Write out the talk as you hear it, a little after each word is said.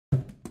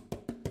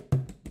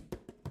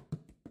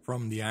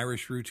From the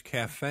Irish Roots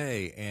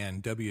Cafe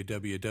and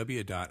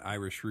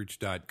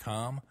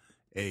www.irishroots.com,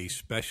 a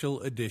special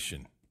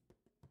edition,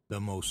 the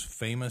most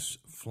famous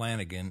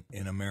Flanagan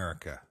in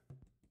America.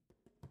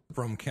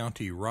 From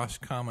County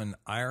Roscommon,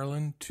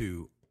 Ireland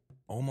to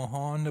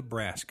Omaha,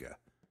 Nebraska,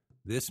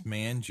 this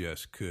man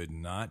just could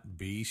not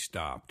be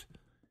stopped.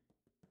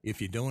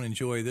 If you don't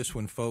enjoy this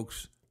one,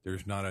 folks,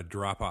 there's not a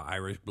drop of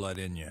Irish blood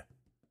in you.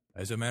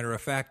 As a matter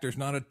of fact, there's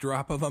not a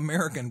drop of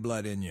American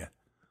blood in you.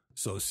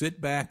 So sit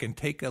back and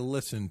take a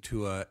listen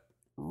to a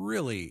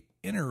really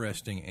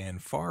interesting and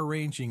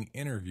far-ranging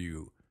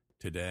interview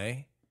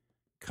today,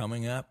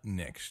 coming up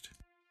next.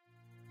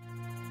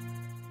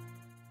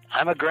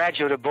 I'm a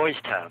graduate of Boys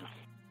Town.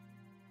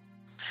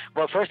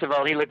 Well, first of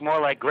all, he looked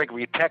more like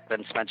Gregory Peck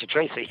than Spencer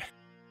Tracy.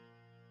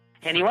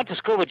 And he went to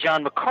school with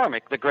John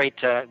McCormick, the great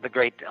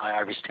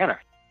Irish tenor.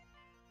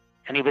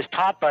 And he was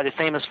taught by the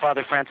famous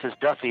Father Francis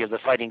Duffy of the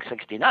Fighting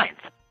 69th.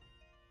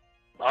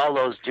 All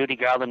those Judy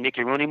Garland,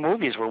 Mickey Rooney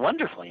movies were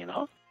wonderful, you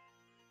know.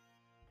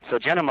 So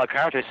General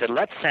MacArthur said,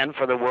 let's send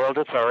for the world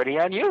authority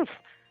on youth,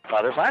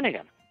 Father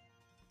Flanagan.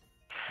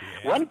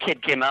 Yeah. One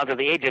kid came out at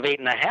the age of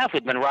 8.5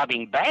 who'd been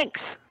robbing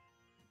banks.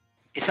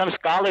 Some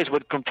scholars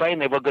would complain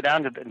they would go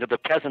down to the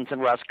peasants in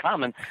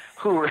Roscommon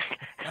who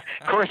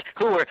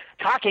were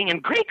talking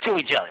in Greek to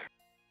each other.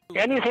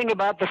 Anything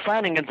about the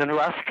Flanagans in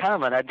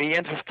Roscommon I'd be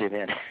interested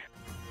in.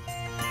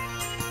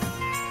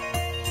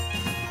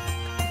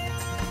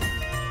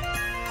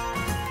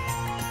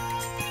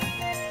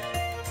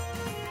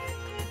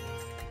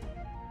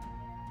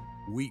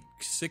 Week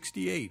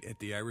 68 at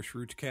the Irish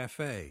Roots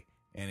Cafe,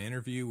 an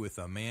interview with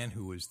a man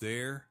who was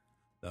there,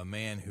 the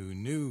man who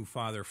knew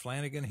Father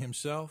Flanagan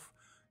himself,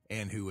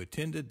 and who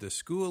attended the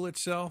school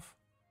itself.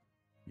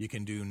 You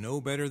can do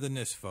no better than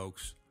this,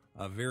 folks.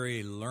 A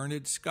very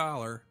learned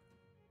scholar,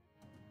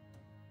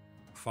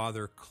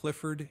 Father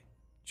Clifford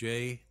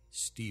J.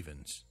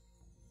 Stevens.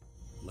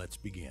 Let's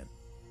begin.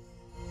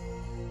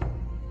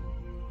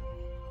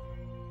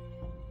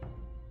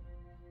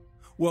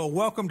 Well,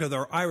 welcome to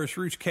the Irish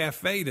Roots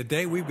Cafe.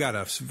 Today we've got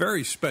a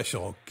very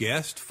special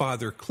guest,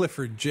 Father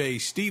Clifford J.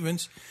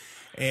 Stevens,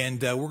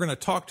 and we're going to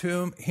talk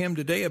to him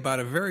today about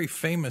a very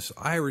famous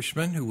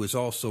Irishman who was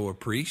also a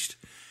priest.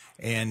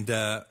 And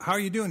how are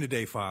you doing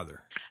today,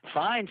 Father?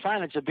 Fine.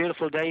 It's a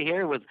beautiful day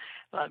here with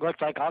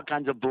looks like all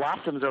kinds of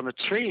blossoms on the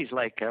trees,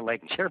 like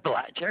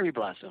cherry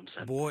blossoms.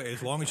 Boy,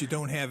 as long as you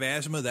don't have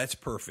asthma, that's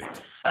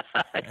perfect.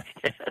 Yes.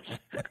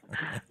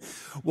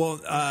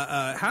 Well,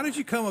 how did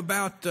you come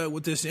about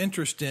with this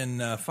interest in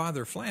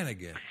Father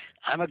Flanagan?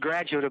 I'm a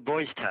graduate of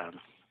Boys Town.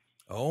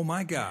 Oh,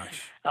 my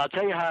gosh. I'll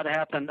tell you how it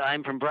happened.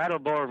 I'm from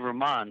Brattleboro,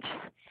 Vermont,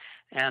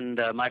 and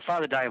my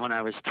father died when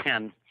I was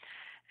 10.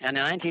 And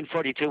in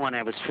 1942, when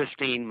I was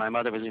 15, my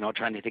mother was,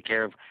 trying to take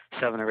care of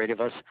 7 or 8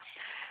 of us.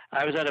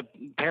 I was at a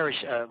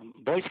parish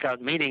Boy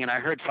Scout meeting, and I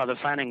heard Father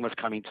Flanagan was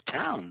coming to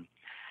town.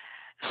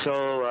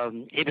 So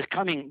he was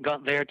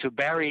got there to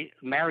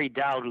Mary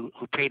Dowd, who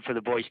paid for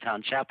the Boys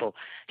Town Chapel.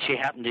 She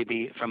happened to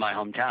be from my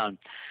hometown.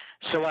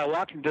 So I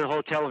walked into the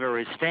hotel where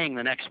he was staying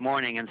the next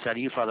morning and said,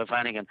 "You, Father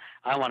Flanagan,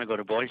 I want to go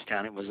to Boys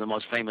Town." It was the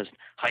most famous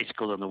high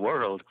school in the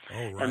world. Oh,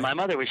 right. And my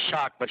mother was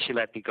shocked, but she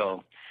let me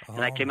go.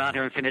 And I came out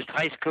here and finished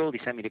high school. He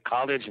sent me to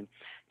college and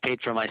paid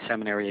for my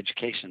seminary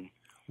education.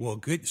 Well,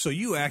 good. So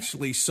you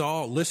actually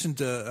listened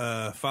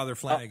to Father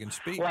Flanagan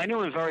speak. Well, I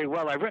knew him very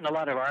well. I've written a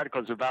lot of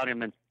articles about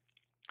him and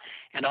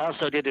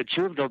also did a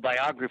juvenile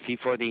biography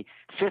for the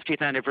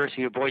 50th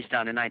anniversary of Boys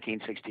Town in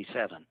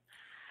 1967.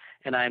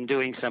 And I'm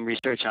doing some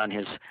research on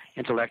his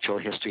intellectual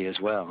history as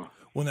well.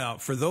 Well, now,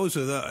 for those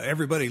of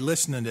everybody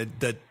listening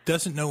that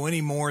doesn't know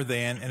any more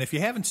than, and if you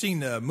haven't seen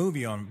the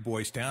movie on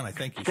Boys Town, I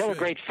think you should. Still a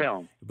great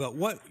film. But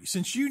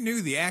since you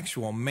knew the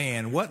actual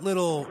man, what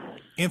little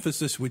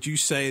emphasis would you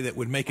say that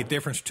would make a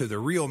difference to the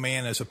real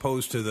man as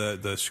opposed to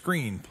the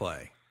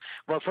screenplay?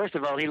 Well, first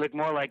of all, he looked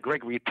more like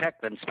Gregory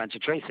Peck than Spencer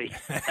Tracy.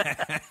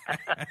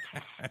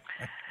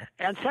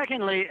 And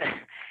secondly,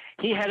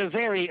 he had a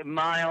very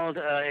mild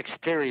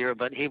exterior,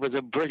 but he was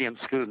a brilliant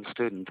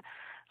student.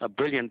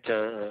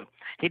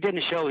 He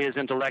didn't show his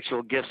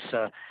intellectual gifts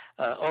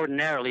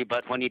ordinarily,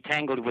 but when he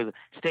tangled with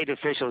state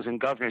officials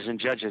and governors and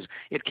judges,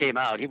 it came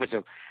out. He was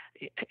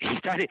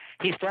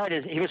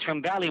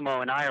from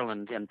Ballymoe in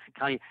Ireland, and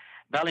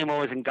Ballymoe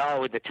was in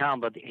Galway, the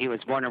town, but he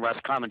was born in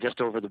Roscommon, just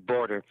over the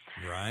border.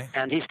 Right.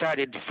 And he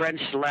started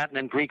French, Latin,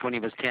 and Greek when he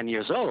was 10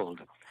 years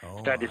old.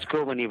 Started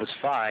school when he was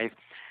 5,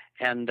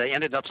 and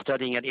ended up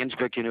studying at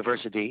Innsbruck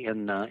University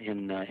in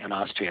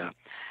Austria.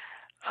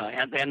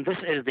 And this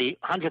is the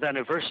 100th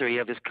anniversary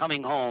of his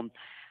coming home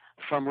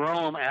from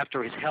Rome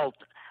after his health,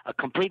 a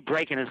complete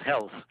break in his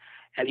health.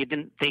 And he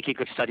didn't think he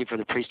could study for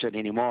the priesthood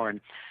anymore.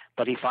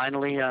 But he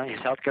finally,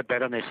 his health got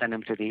better, and they sent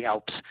him to the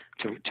Alps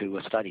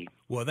to study.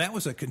 Well, that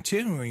was a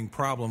continuing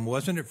problem,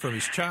 wasn't it, from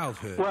his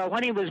childhood? Well,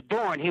 when he was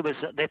born,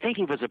 they think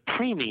he was a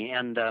preemie,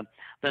 and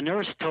the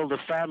nurse told the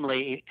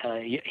family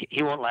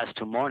he won't last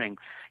till morning.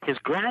 His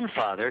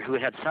grandfather, who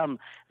had some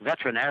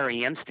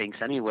veterinary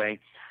instincts anyway,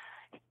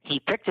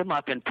 he picked him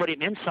up and put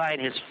him inside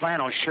his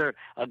flannel shirt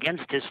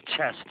against his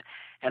chest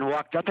and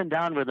walked up and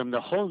down with him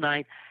the whole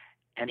night.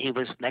 And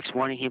next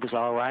morning he was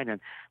all right. And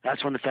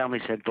that's when the family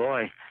said,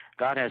 boy,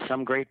 God has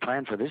some great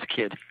plan for this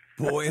kid.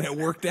 Boy, and it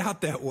worked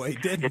out that way,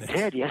 didn't it? It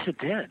did, yes, it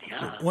did,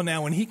 yeah. Well,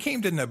 now, when he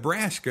came to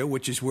Nebraska,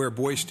 which is where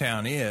Boys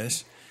Town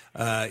is,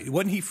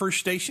 wasn't he first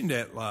stationed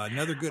at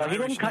another good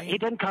Irish name? He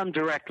didn't come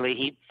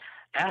directly.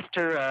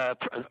 After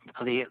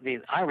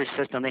the Irish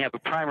system, they have a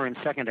primary and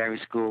secondary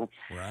school,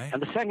 right.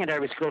 And the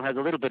secondary school has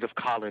a little bit of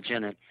college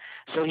in it.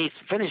 So he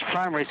finished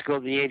primary school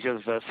at the age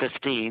of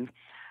 14,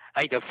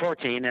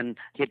 and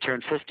he had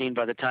turned 15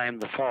 by the time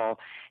the fall.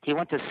 He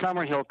went to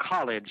Summerhill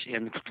College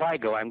in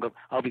Sligo.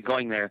 I'll be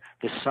going there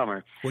this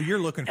summer. Well, you're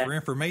looking for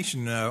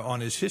information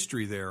on his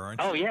history there,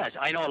 aren't you? Oh, yes.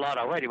 I know a lot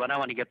already, but I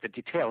want to get the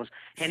details.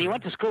 And he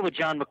went to school with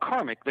John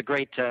McCormick, the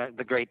great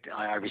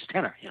Irish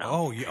tenor. You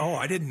know? Oh,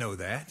 I didn't know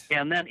that.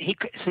 And then he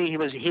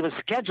was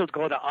scheduled to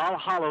go to All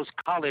Hallows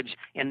College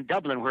in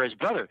Dublin, where his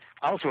brother,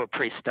 also a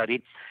priest,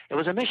 studied. It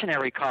was a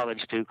missionary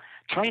college to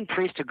train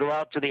priests to go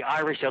out to the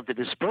Irish of the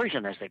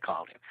dispersion, as they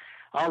called it,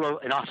 all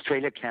in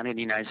Australia, Canada, and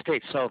the United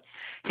States. So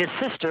his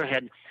sister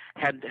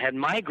had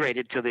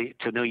migrated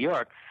to New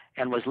York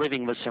and was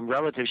living with some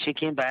relatives. She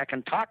came back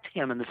and talked to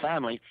him and the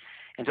family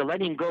and to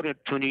let him go to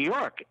New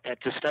York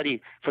to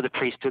study for the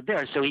priesthood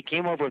there. So he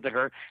came over with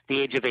her at the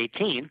age of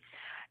 18,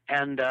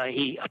 and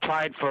he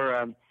applied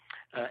for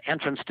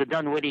entrance to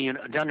Dunwoody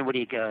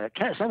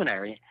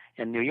Seminary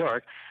in New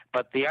York.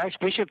 But the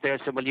Archbishop there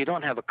said, well, you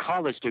don't have a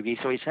college degree,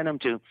 so he sent him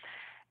to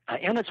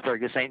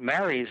Emmitsburg, the St.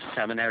 Mary's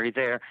Seminary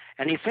there,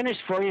 and he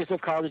finished 4 years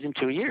of college in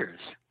 2 years.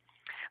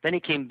 Then he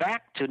came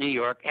back to New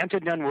York,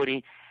 entered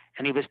Dunwoody,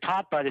 and he was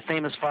taught by the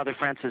famous Father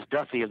Francis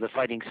Duffy of the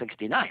Fighting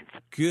 69th.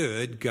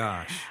 Good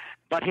gosh.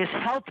 But his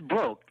health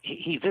broke.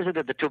 He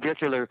visited the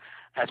tubercular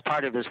as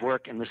part of his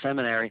work in the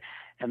seminary,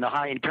 and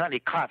he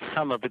apparently caught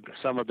some of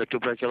the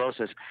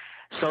tuberculosis.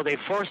 So they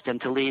forced him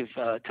to leave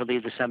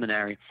the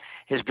seminary.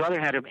 His brother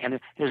had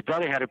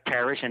a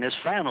parish, and his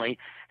family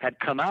had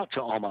come out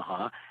to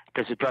Omaha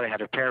because his brother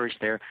had a parish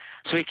there.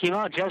 So he came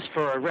out just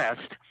for a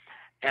rest,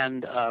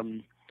 and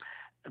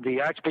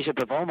the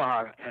Archbishop of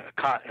Omaha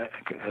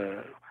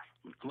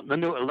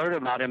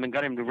alerted about him and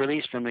got him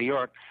released from New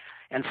York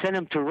and sent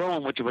him to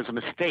Rome, which was a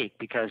mistake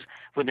because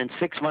within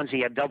 6 months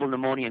he had double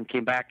pneumonia and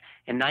came back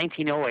in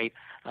 1908,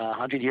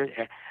 100 years,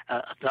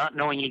 not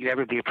knowing he could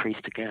ever be a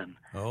priest again.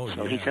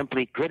 So he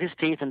simply grit his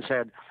teeth and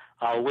said,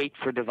 I'll wait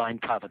for divine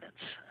providence.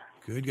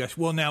 Good gosh.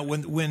 Well, now,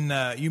 when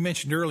you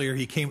mentioned earlier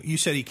you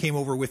said he came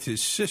over with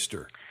his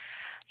sister.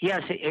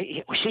 Yes,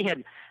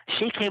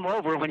 she came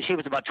over when she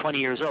was about 20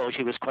 years old.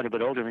 She was quite a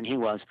bit older than he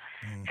was.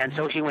 Mm-hmm. And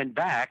so she went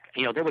back.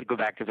 They would go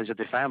back to visit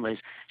their families.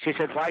 She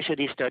said, why should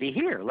he study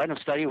here? Let him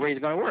study where he's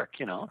going to work,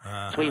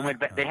 So he went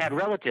back. They had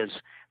relatives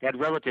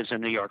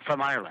in New York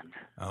from Ireland.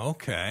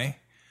 Okay.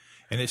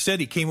 And it said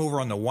he came over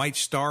on the White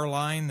Star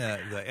Line,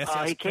 the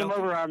SS He came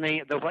over on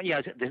the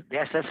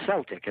SS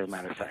Celtic, as a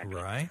matter of fact.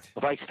 Right. The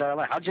White Star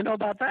Line. How'd you know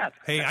about that?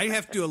 Hey, I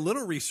have to do a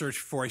little research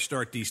before I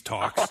start these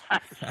talks.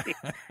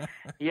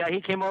 Yeah, he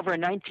came over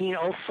in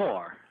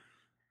 1904.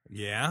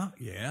 Yeah.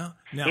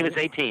 Now, he was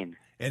 18.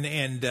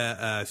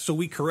 And so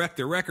we correct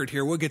the record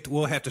here.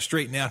 We'll have to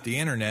straighten out the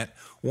internet.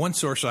 One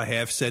source I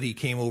have said he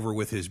came over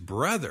with his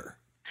brother.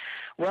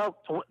 Well,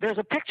 there's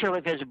a picture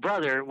of his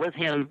brother with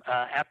him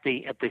at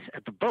the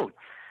boat.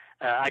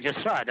 I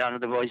just saw it down in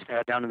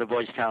the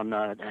Boys Town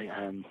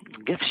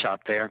gift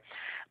shop there.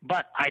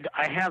 But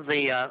I have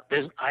the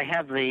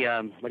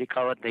what do you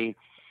call it, the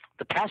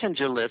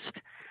passenger list.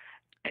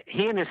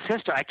 He and his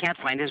sister, I can't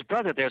find his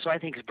brother there, so I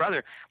think his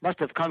brother must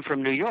have come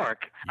from New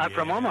York,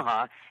 from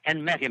Omaha,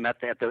 and met him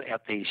at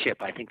the ship.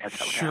 I think that's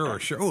how it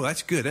happened. Sure. Oh,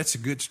 that's good. That's a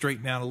good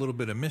straighten out a little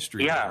bit of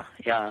mystery. Yeah.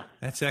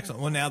 That's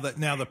excellent. Well,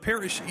 now the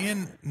parish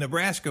in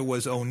Nebraska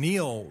was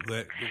O'Neill.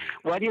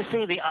 Well, you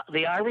see,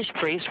 the Irish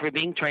priests were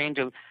being trained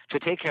to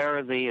take care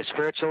of the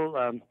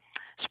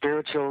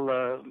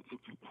spiritual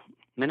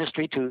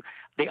ministry to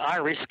the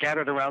Irish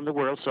scattered around the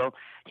world. So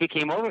he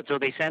came over. So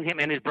they sent him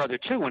and his brother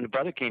too. When the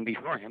brother came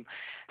before him,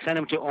 sent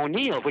him to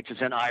O'Neill, which is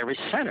an Irish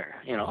center.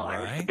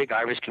 Irish, a big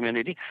Irish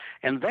community.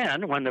 And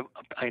then when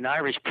an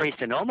Irish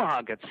priest in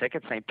Omaha got sick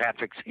at St.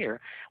 Patrick's here,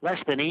 less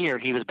than a year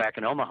he was back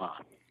in Omaha.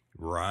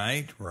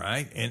 Right.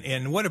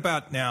 And what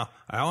about now?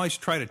 I always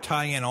try to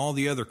tie in all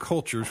the other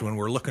cultures when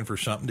we're looking for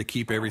something to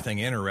keep everything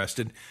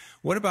interested.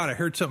 What about, I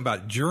heard something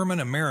about German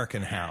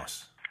American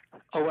House.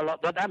 Oh, well,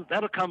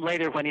 that'll come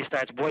later when he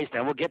starts Boys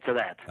Town. We'll get to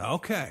that.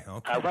 Okay.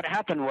 What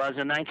happened was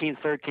in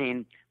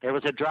 1913, there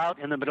was a drought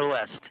in the Middle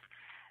West,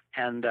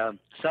 and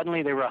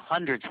suddenly there were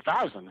hundreds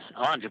probably,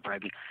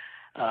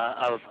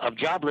 of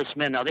jobless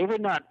men. Now, they were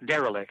not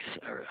derelicts.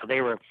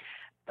 They were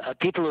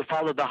people who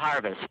followed the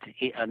harvest,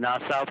 now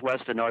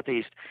southwest and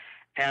northeast.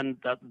 And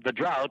the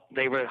drought,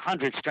 they were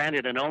hundreds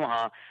stranded in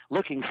Omaha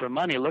looking for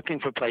money, looking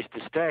for a place to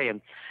stay.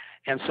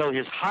 And so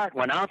his heart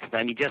went out to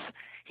them.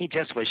 He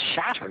just was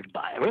shattered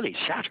by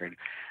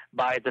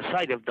the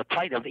sight of the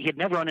plight of. He had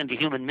never run into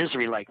human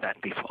misery like that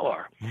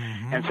before,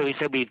 and so he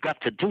said, "We've got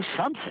to do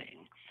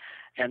something."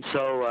 And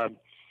so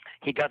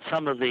he got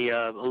some of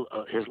the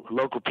his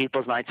local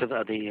people's Knights of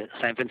the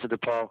St. Vincent de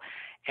Paul,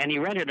 and he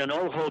rented an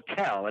old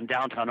hotel in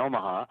downtown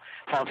Omaha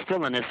while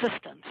still an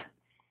assistant.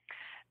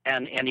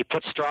 And he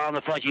put straw on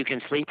the front. You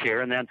can sleep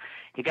here. And then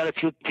he got a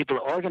few people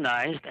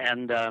organized.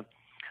 And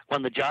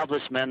when the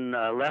jobless men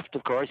left,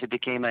 of course, it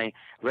became a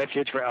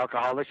refuge for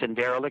alcoholics and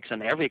derelicts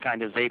and every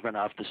kind of vagrant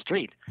off the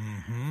street.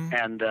 Mm-hmm.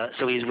 And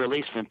so he's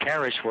released from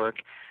parish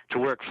work to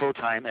work full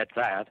time at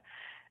that.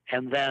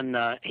 And then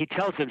he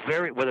tells it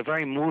with a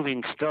very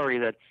moving story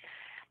that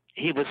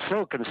he was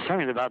so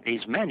concerned about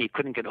these men he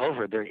couldn't get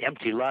over their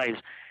empty lives.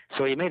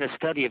 So he made a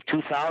study of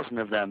 2,000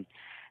 of them.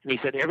 And he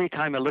said, every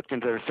time I looked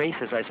into their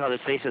faces, I saw the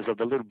faces of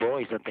the little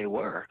boys that they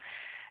were.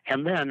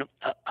 And then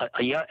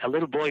a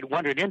little boy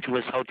wandered into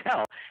his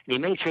hotel, and he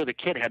made sure the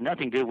kid had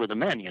nothing to do with the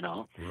men, you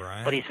know.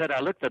 Right. But he said, I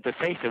looked at the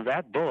face of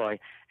that boy,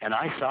 and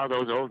I saw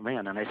those old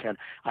men, and I said,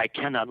 I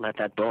cannot let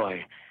that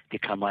boy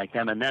become like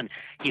them. And then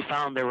he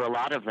found there were a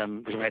lot of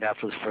them right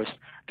after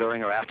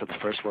during or after the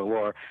First World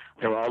War.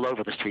 They were all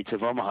over the streets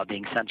of Omaha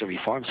being sent to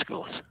reform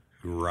schools.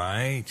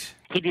 Right.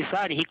 He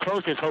decided he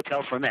closed his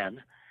hotel for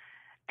men,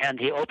 and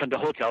he opened a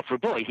hotel for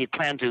boys. He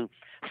planned to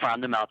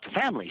farm them out to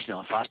families, you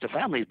know, foster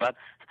families. But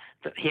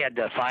he had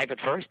 5 at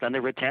first, then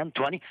there were 10,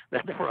 20,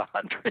 then there were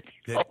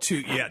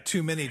 100.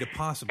 Too many to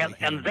possibly.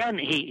 And then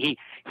he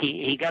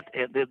got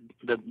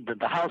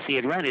the house he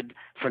had rented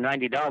for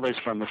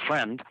 $90 from a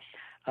friend.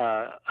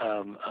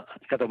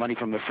 Got the money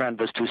from a friend,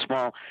 was too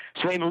small.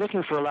 So he was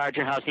looking for a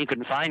larger house. He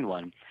couldn't find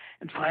one.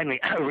 And finally,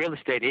 a real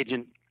estate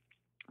agent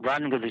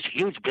brought him to this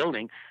huge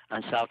building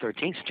on South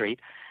 13th Street.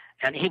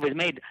 And he was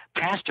made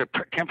pastor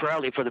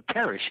temporarily for the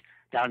parish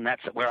down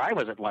where I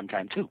was at one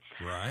time, too.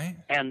 Right.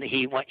 And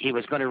he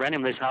was going to rent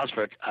him this house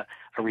for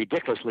a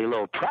ridiculously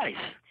low price.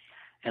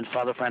 And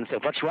Father Flanagan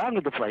said, what's wrong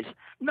with the place?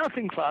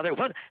 Nothing, Father.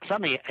 What?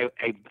 Suddenly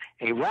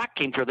a rock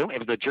came through it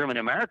was the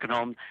German-American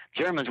home.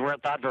 Germans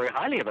weren't thought very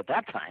highly of at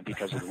that time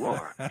because of the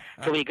war.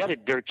 So he got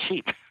it dirt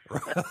cheap.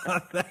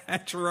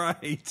 That's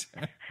right.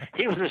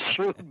 He was a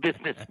shrewd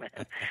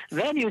businessman.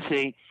 Then, you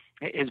see,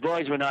 his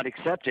boys were not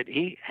accepted.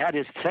 He had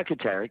his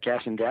secretary,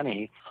 Captain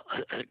Denny,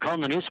 call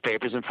the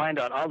newspapers and find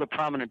out all the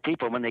prominent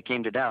people when they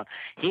came to down.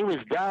 He was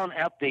down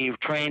at the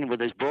train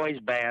with his boys'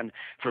 band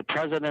for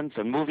presidents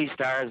and movie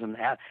stars and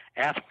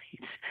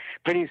athletes.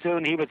 Pretty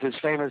soon he was as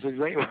famous as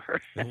they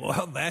were.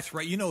 Well, that's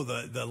right. You know,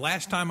 the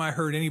last time I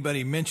heard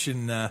anybody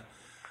mention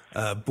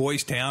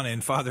Boys Town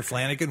and Father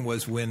Flanagan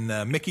was when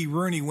Mickey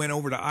Rooney went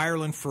over to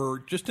Ireland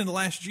for just in the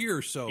last year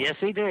or so. Yes,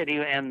 he did.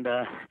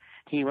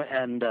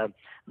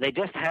 They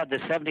just had the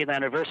 70th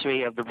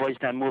anniversary of the Boys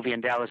Town movie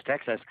in Dallas,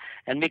 Texas,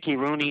 and Mickey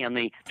Rooney and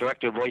the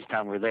director of Boys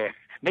Town were there.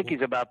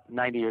 Mickey's about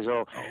 90 years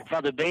old. Oh.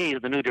 Father Bay,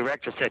 the new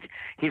director, said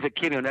he's a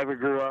kid who never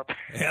grew up.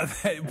 Yeah,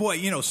 boy,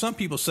 you know, some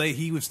people say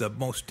he was the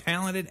most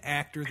talented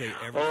actor they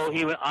ever saw.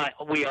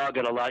 We all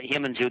got a lot.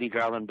 Him and Judy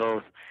Garland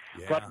both.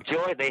 Yeah. What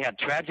joy. They had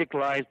tragic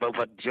lives, but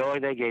what joy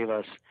they gave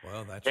us.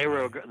 Well, that's they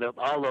right.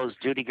 All those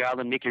Judy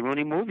Garland, Mickey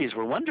Rooney movies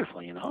were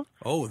wonderful, you know.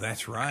 Oh,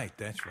 that's right.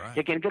 That's right.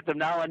 You can get them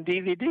now on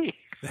DVD.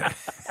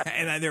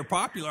 And they're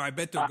popular. I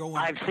bet they're going.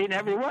 I've seen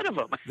every one of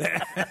them.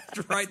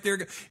 That's right.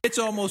 It's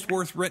almost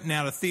worth renting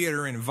out a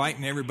theater and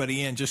inviting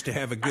everybody in just to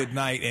have a good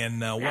night and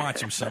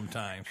watch them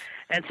sometimes.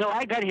 And so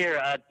I got here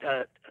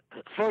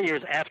 4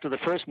 years after the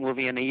first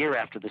movie and a year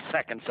after the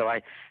second, so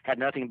I had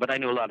nothing, but I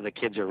knew a lot of the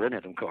kids were in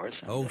it, of course.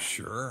 Oh,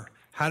 sure.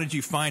 How did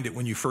you find it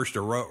when you first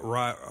arrived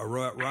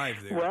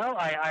there? Well,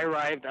 I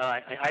arrived,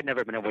 I'd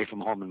never been away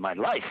from home in my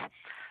life.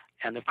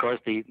 And, of course,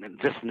 the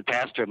assistant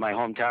pastor of my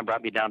hometown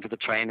brought me down to the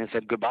train and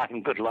said goodbye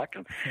and good luck.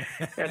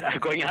 And I'm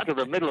going out to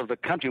the middle of the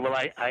country. Well,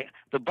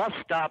 the bus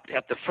stopped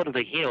at the foot of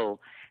the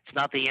hill. It's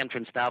not the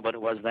entrance now, but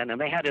it was then.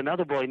 And they had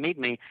another boy meet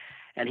me,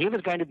 and he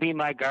was going to be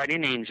my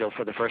guardian angel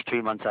for the first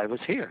 3 months I was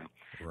here.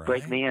 Right.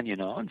 Break me in, you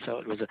know. And so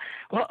it was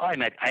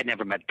I'd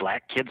never met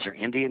black kids or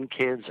Indian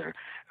kids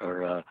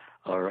or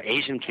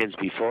Asian kids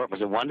before. It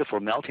was a wonderful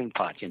melting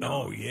pot, you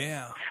know. Oh,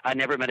 yeah. I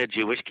never met a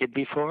Jewish kid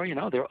before, you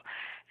know. There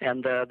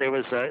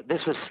was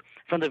this was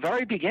from the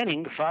very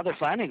beginning. Father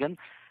Flanagan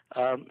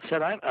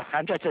said,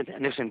 "I'm just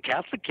interested in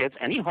Catholic kids,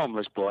 any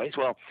homeless boys."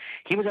 Well,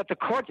 he was at the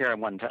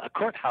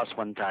courthouse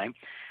one time,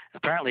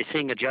 apparently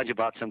seeing a judge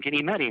about some kid.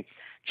 He met a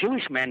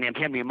Jewish man named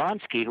Henry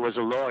Monsky, who was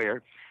a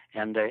lawyer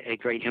and a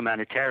great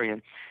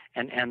humanitarian.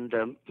 And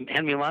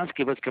Henry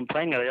Monsky was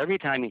complaining that every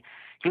time he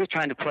was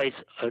trying to place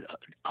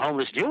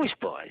homeless Jewish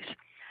boys,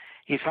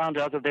 he found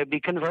out that they'd be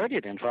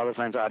converted. And Father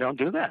Flanagan said, I don't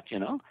do that, you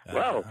know.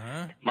 Well,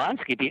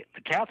 Monsky, the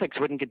Catholics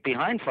wouldn't get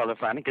behind Father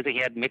Flanagan because he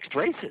had mixed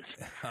races.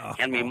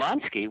 Henry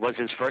Monsky was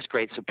his first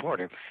great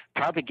supporter.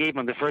 Probably gave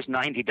him the first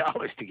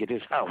 $90 to get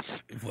his house.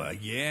 Well,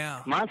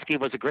 yeah. Monsky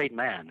was a great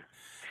man.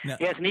 No.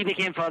 Yes, and he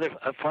became Father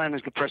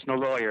Flanagan's personal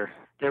lawyer.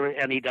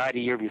 And he died a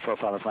year before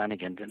Father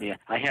Flanagan. And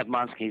I have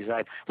Monsky's.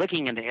 I'm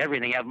looking into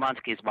everything. I have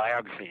Monsky's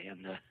biography.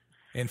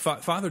 And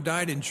Father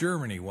died in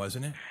Germany,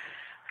 wasn't it?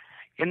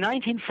 In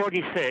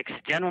 1946,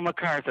 General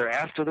MacArthur,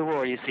 after the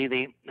war, you see,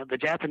 the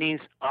Japanese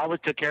always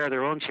took care of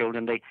their own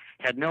children. They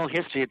had no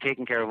history of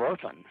taking care of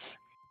orphans.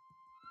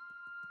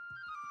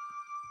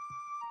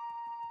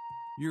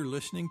 You're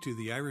listening to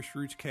the Irish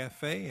Roots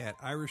Cafe at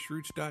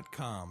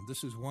irishroots.com.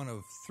 This is one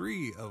of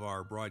 3 of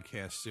our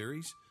broadcast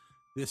series.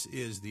 This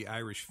is the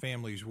Irish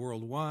Families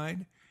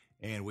Worldwide,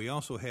 and we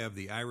also have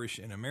the Irish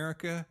in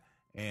America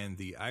and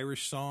the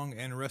Irish Song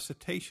and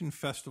Recitation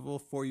Festival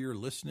for your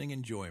listening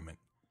enjoyment.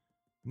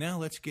 Now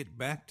let's get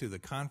back to the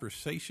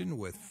conversation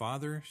with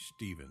Father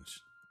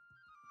Stevens.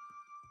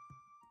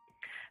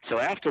 So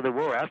after the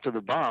war, after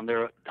the bomb, there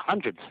were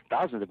hundreds,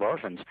 thousands of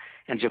orphans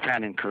in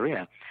Japan and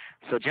Korea.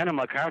 So General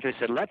MacArthur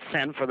said, let's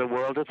send for the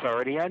World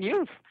Authority on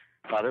Youth,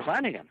 Father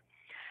Flanagan.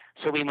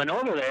 So we went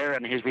over there,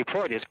 and his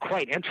report is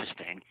quite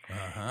interesting.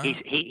 Uh-huh.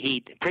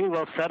 He pretty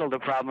well settled the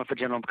problem for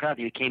General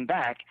MacArthur. He came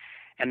back,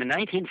 and in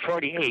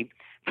 1948,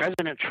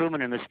 President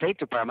Truman and the State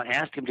Department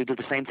asked him to do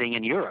the same thing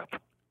in Europe.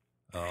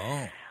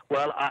 Oh.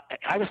 Well,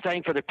 I was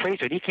studying for the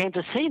priesthood. He came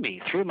to see me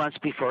 3 months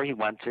before he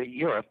went to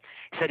Europe.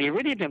 He said he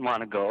really didn't want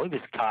to go. He was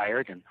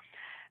tired,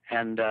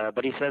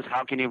 but he says,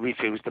 how can you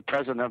refuse the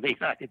President of the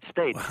United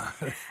States?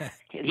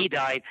 He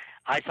died.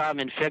 I saw him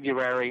in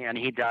February, and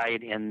he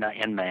died in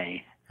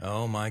May.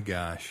 Oh, my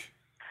gosh.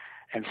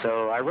 And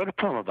so I wrote a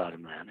poem about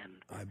him then,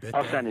 and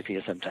I'll send it to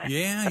you sometime.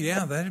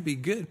 Yeah, that'd be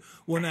good.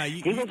 Well, now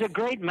he was a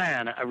great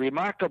man, a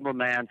remarkable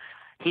man.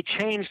 He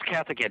changed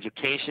Catholic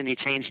education. He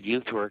changed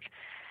youth work.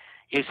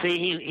 You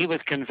see, he was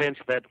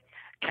convinced that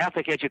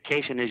Catholic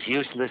education is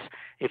useless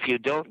if you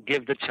don't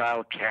give the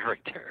child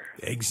character.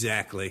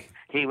 Exactly.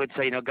 He would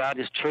say, God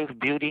is truth,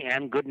 beauty,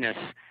 and goodness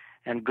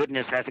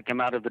has to come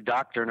out of the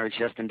doctrine, or it's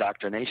just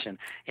indoctrination.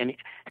 And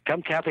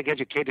some Catholic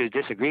educators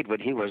disagreed,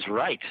 but he was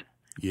right.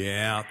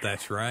 Yeah,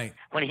 that's right.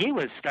 When he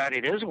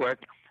started his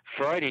work,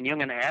 Freud and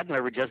Jung and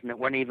Adler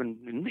weren't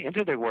even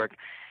into their work.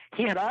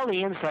 He had all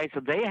the insights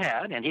that they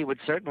had, and he would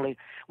certainly,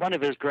 one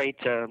of his great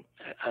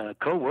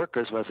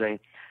co-workers was a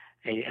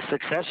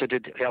successor to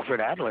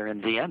Alfred Adler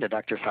in Vienna,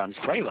 Dr. Franz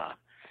Fleva.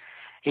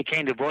 He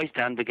came to Boys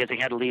Town because he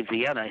had to leave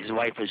Vienna. His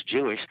wife was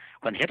Jewish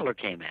when Hitler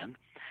came in.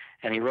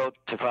 And he wrote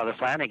to Father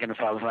Flanagan, and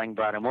Father Flanagan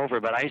brought him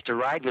over. But I used to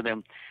ride with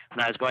him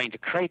when I was going to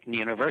Creighton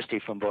University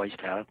from Boys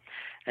Town.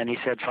 And he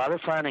said, Father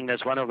Flanagan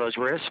is one of those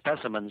rare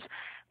specimens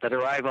that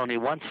arrive only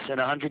once in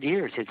 100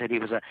 years. He said he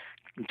was an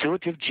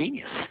intuitive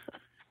genius.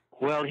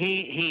 Well,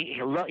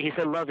 he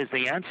said love is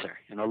the answer.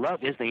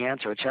 Love is the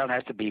answer. A child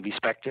has to be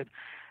respected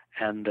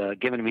and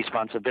given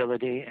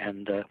responsibility,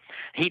 and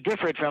he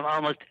differed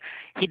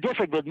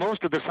with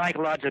most of the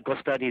psychological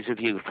studies of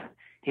youth.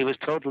 He was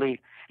totally,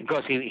 of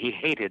course, he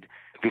hated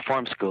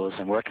reform schools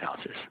and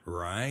workhouses.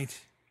 Right.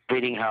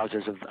 Breeding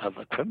houses of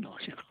criminals,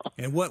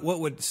 And what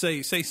would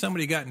say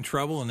somebody got in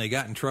trouble and they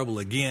got in trouble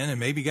again and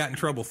maybe got in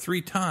trouble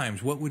 3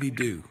 times, what would he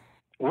do?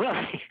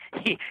 Well,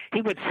 he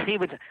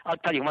would. I'll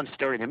tell you one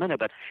story in a minute,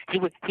 but he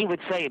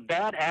would say,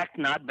 "Bad act,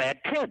 not bad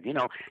kid."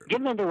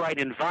 Give them the right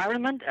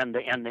environment and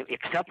the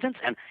acceptance,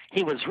 and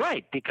he was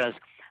right, because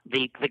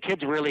the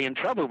kids really in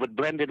trouble would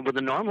blend in with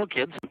the normal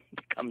kids and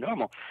become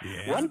normal.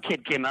 Yeah. One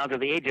kid came out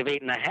at the age of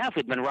 8.5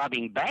 who'd been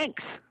robbing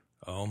banks.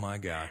 Oh my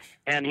gosh!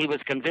 And he was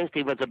convinced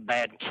he was a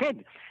bad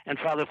kid, and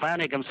Father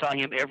Flanagan saw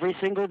him every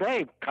single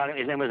day.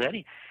 His name was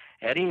Eddie.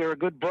 Eddie, you're a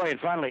good boy. And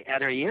finally,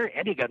 at a year,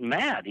 Eddie got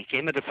mad. He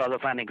came into Father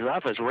Flanagan's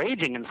office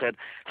raging and said,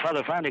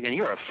 Father Flanagan,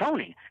 you're a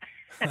phony.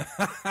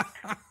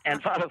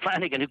 And Father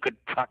Flanagan, who could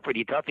talk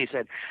pretty tough, he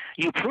said,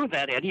 you prove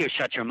that, Eddie, or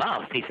shut your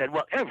mouth. He said,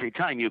 well, every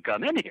time you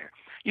come in here,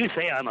 you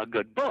say I'm a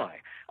good boy.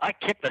 I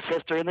kicked the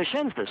sister in the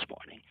shins this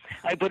morning.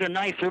 I put a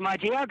knife through my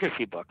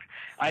geography book.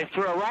 I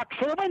threw a rock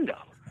through a window.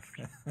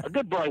 A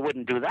good boy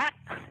wouldn't do that.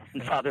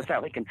 And Father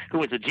Flanagan, who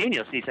was a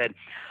genius, he said,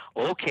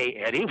 okay,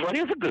 Eddie, what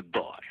is a good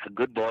boy? A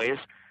good boy is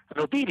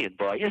an obedient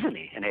boy, isn't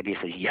he? And Eddie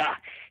says, yeah,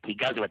 he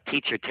does what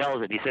teacher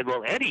tells him. He said,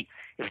 well, Eddie,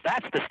 if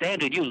that's the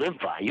standard you live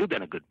by, you've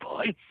been a good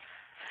boy.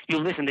 You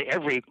listen to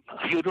every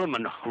hoodlum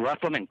and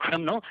roughum and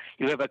criminal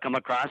you ever come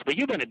across, but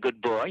you've been a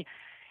good boy.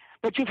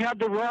 But you've had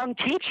the wrong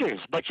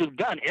teachers, but you've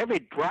done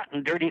every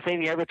rotten, dirty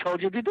thing he ever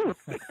told you to do.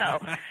 Now,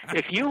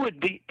 if you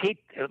would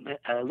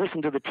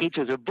listen to the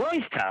teachers of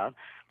Boys Town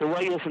the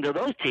way you listen to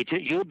those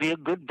teachers, you'd be a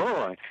good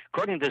boy.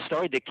 According to the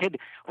story, the kid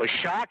was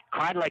shot,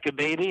 cried like a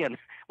baby, and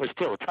was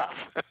still tough.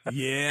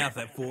 Yeah,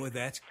 that boy,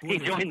 that's good. He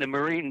joined the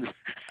Marines.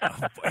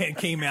 And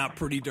came out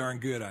pretty darn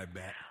good, I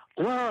bet.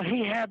 Well,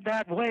 he had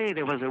that way.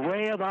 There was a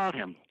way about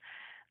him.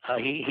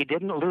 He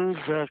didn't lose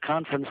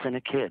confidence in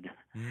a kid.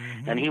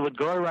 Mm-hmm. And he would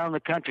go around the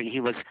country.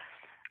 He was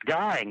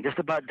dying, just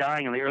about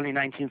dying in the early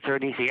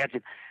 1930s. He had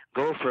to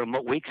go for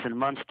weeks and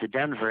months to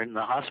Denver in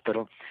the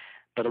hospital.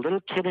 But a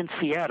little kid in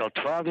Seattle,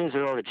 12 years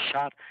old,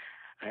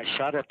 had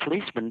shot a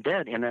policeman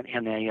dead in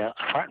a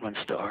apartment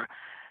store.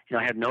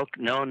 Had no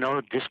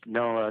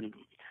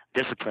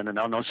discipline and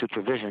no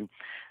supervision.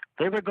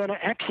 They were going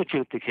to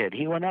execute the kid.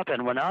 He went up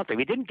and went out there.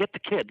 He didn't get the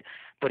kid,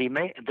 but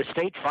the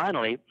state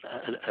finally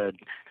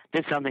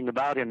did something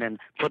about him and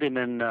put him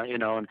in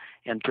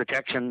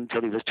protection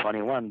until he was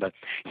 21. But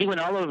he went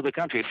all over the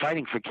country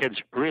fighting for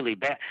kids really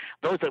bad,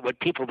 those that what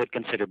people would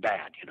consider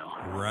bad.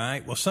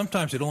 Right. Well,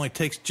 sometimes it only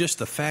takes just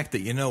the fact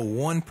that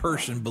one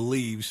person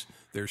believes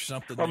there's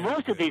something. Well,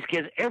 most of these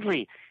kids,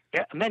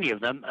 many of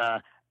them.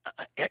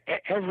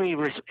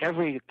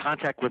 every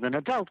contact with an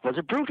adult was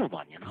a brutal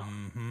one.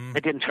 Mm-hmm. They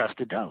didn't trust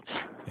adults.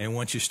 And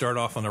once you start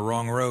off on the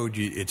wrong road,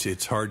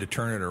 it's hard to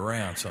turn it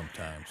around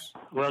sometimes.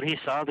 Well, he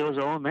saw those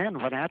old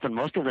men. What happened?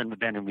 Most of them had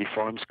been in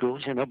reform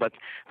schools, but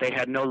they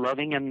had no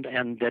loving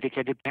and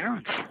dedicated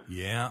parents.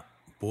 Yeah,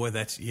 boy,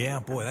 that's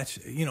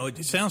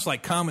it sounds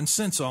like common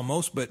sense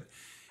almost, but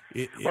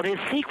well, his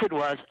secret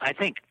was, I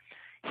think,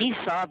 he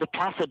saw the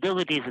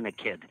possibilities in a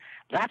kid.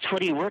 That's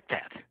what he worked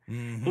at.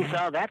 Mm-hmm. He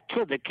saw that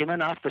kid that came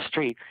in off the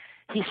street.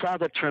 He saw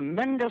the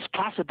tremendous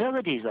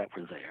possibilities that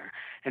were there.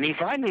 And he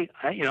finally,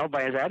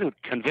 by his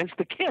attitude, convinced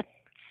the kid.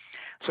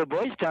 So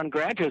Boys Town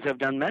graduates have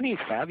done many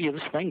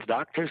fabulous things,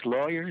 doctors,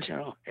 lawyers,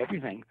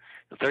 everything.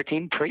 The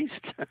 13 priests.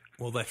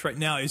 Well, that's right.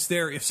 Now,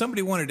 if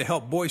somebody wanted to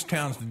help Boys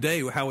Towns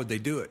today, how would they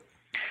do it?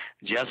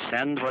 Just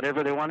send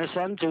whatever they want to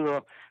send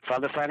to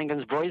Father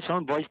Flanagan's Boys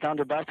Home, Boys Town,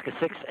 Nebraska,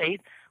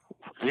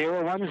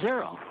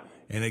 68010.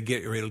 And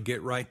it'll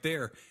get right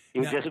there.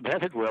 You just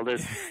bet it will.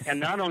 And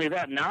not only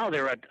that, now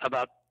there are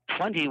about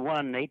 18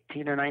 or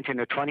 19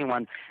 or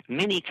 21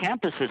 mini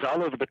campuses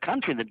all over the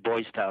country that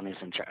Boys Town is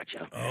in charge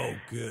of. Oh,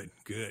 good.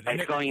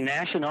 It's going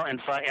national,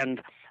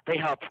 and they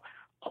help,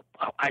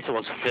 I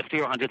suppose, 50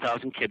 or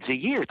 100,000 kids a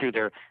year through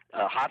their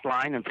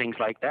hotline and things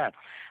like that.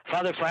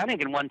 Father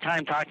Flanagan, one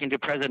time talking to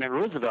President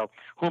Roosevelt,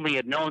 whom he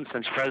had known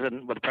since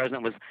the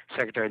president was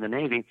Secretary of the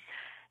Navy,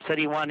 said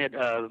he wanted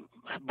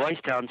Boys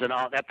Towns in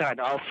all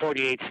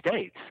 48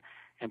 states.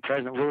 And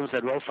President Roosevelt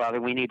said, "Well, Father,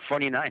 we need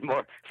 49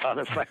 more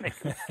Father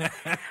Flanagan."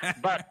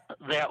 But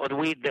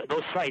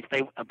those sites,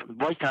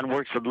 Boys Town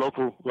works with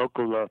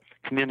local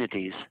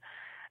communities,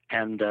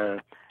 and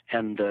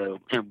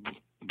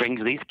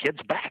brings these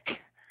kids back.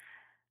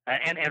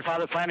 And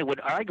Father Flanagan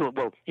would argue,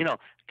 well,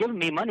 give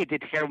me money to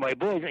take care of my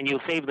boys, and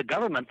you'll save the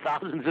government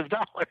thousands of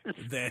dollars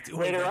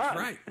later on.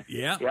 Right.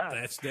 Yeah.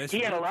 That's he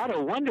had a lot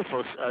of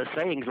wonderful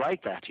sayings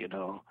like that,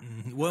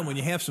 Well, when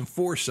you have some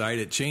foresight,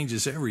 it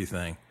changes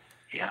everything.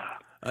 Yeah.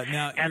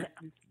 And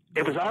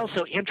it was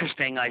also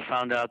interesting. I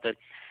found out that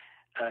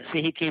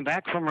he came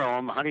back from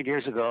Rome 100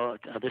 years ago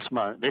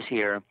this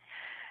year,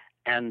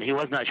 and he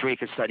was not sure he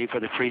could study for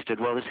the priesthood.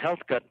 Well, his health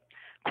got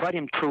quite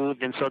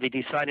improved, and so they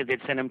decided they'd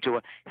send him to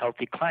a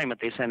healthy climate.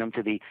 They sent him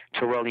to the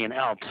Tyrolean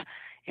Alps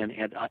in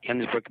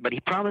Innsbruck. But he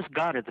promised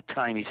God at the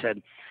time. He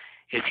said,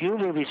 "If you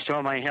will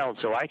restore my health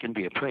so I can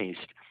be a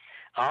priest,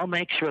 I'll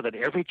make sure that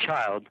every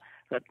child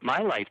that my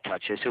life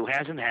touches who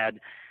hasn't had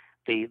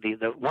the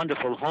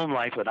wonderful home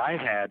life that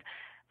I've had,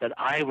 that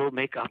I will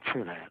make up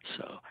for that."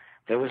 So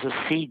there was a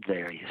seed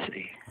there, you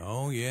see.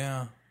 Oh,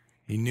 yeah.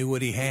 He knew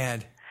what he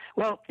had.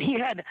 Well, he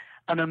had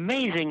an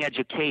amazing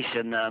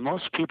education.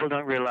 Most people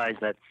don't realize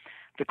that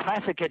the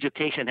classic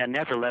education had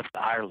never left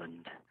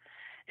Ireland.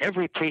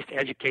 Every priest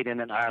educated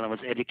in Ireland was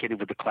educated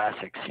with the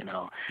classics,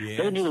 Yes.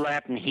 They knew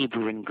Latin,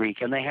 Hebrew, and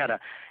Greek, and they had an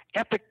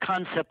epic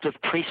concept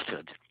of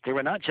priesthood. They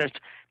were not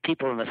just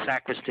people in the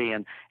sacristy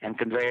and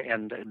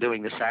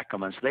doing the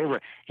sacraments. They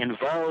were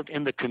involved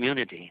in the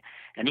community.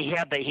 And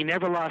he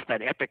never lost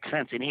that epic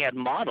sense. And he had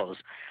models,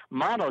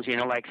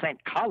 like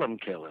St.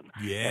 Columkill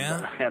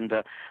and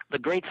the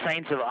great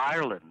saints of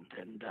Ireland.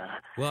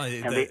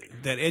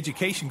 That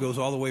education goes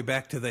all the way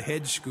back to the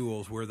Hedge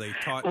Schools where they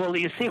taught. Well,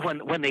 you see,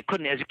 when they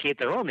couldn't educate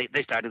their own,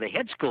 they started the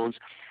Hedge Schools,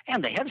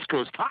 and the Hedge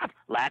Schools taught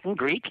Latin,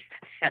 Greek.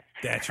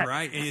 That's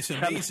right. It's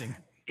amazing.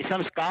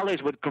 Some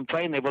scholars would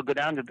complain. They would go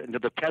down to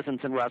the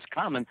peasants in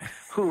Roscommon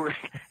who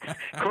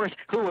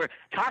were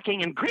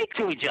talking in Greek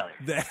to each other.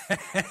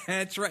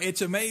 That's right.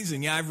 It's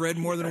amazing. Yeah, I've read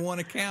more than one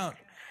account.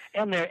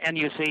 And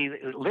you see,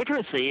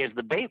 literacy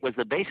was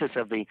the basis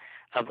of the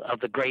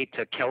great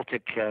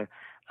Celtic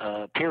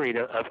period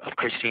of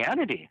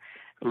Christianity.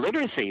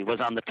 Literacy was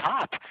on the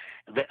top.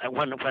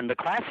 When the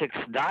classics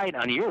died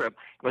on Europe,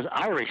 it was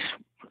Irish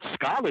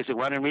scholars who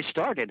went and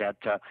restored it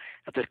at the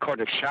court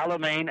of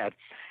Charlemagne, at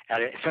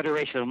a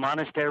federation of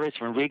monasteries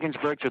from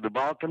Regensburg to the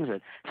Balkans,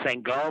 at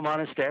St. Gall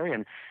Monastery,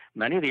 and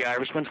many of the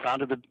Irishmen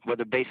were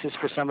the basis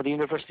for some of the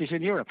universities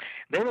in Europe.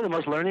 They were the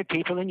most learned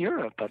people in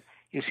Europe. But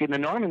you see, the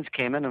Normans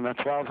came in the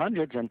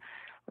 1200s, and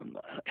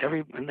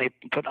they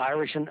put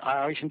Irish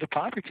into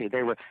poverty.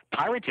 They were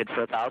pirated for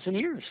 1,000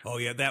 years. Oh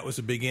yeah, that was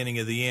the beginning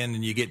of the end,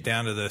 and you get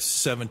down to the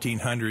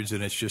 1700s,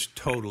 and it's just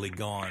totally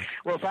gone.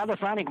 Well, Father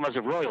Flanagan was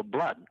of royal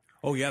blood.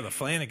 Oh yeah, the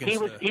Flanagans.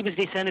 He was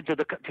descended to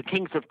the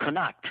kings of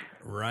Connacht.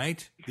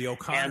 Right, the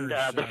O'Connors. And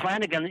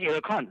the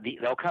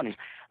O'Connors.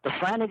 The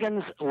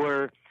Flanagans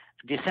were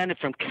descended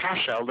from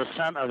Cashel, the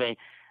son of a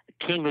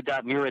king who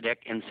died Muradich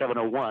in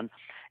 701,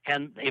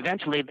 and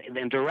eventually,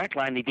 in direct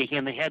line, they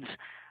became the heads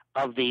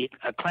of the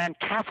clan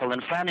Cathal,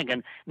 and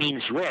Flanagan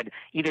means red.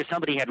 Either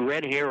somebody had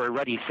red hair or a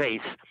ruddy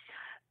face,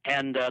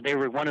 and they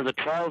were one of the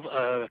 12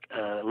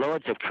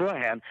 lords of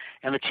Cruachan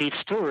and the chief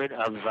steward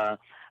of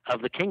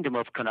the kingdom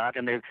of Connacht,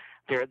 and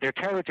their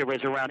territory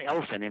was around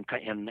Elphin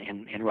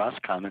in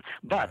Roscommon.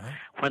 But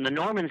when the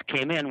Normans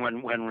came in,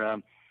 when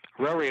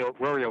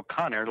Rory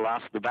O'Connor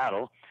lost the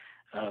battle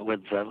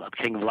with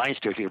King of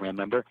Leinster, if you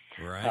remember,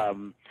 right.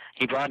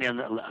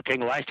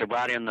 King of Leinster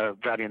brought in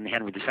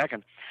Henry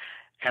II.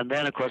 And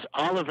then, of course,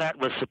 all of that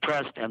was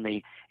suppressed, and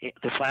the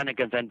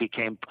Flanagans then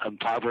became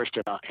impoverished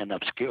and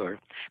obscure.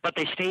 But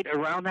they stayed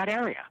around that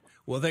area.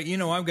 Well,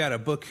 I've got a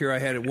book here. I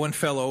had one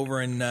fellow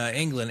over in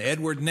England,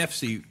 Edward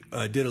Nefsey,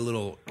 did a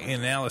little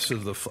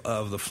analysis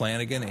of the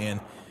Flanagan, and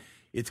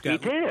it's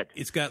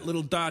got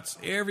little dots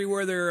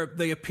everywhere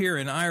they appear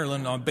in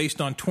Ireland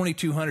based on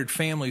 2,200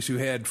 families who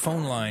had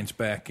phone lines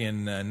back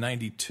in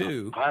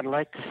 92. I'd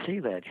like to see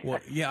that. Well,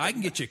 yeah, I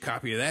can get you a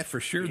copy of that for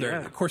sure. Yeah.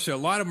 Of course, a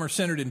lot of them are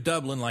centered in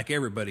Dublin, like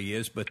everybody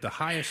is, but the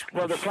highest.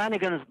 Well, the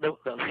Flanagans,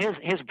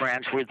 his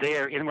branch were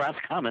there in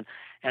Roscommon,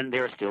 and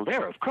they're still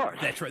there, of course.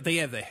 That's right. They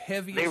have the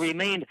heaviest. They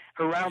remained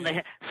around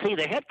the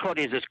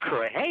headquarters is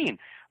Currahane.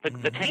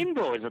 The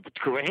Tainbo is at the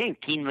Currahane.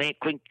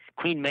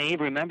 Queen Maeve,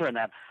 remember, and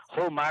that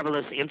whole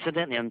marvelous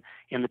incident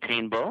in the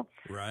Tainbo.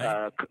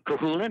 Right.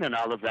 Cahulan and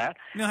all of that.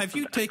 Now, have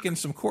you taken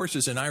some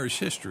courses in Irish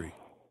history?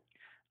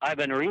 I've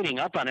been reading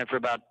up on it for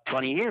about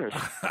 20 years.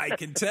 I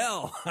can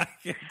tell.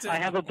 I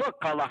have a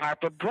book called The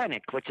Harp of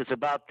Brennick, which is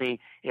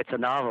it's a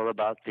novel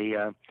about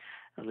the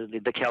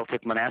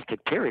Celtic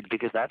monastic period,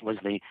 because that was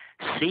the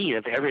seed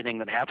of everything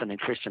that happened in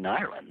Christian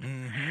Ireland.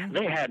 Mm-hmm.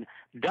 They had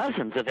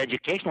dozens of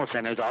educational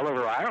centers all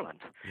over Ireland.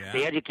 Yeah.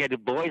 They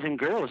educated boys and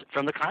girls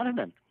from the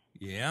continent.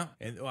 Yeah,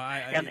 and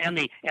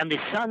the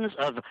sons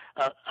of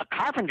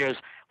carpenters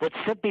would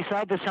sit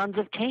beside the sons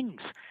of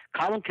kings.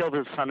 Columkill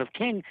was a son of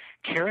king.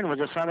 Kieran was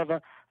a son of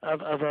a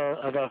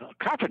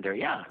carpenter.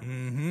 Yeah.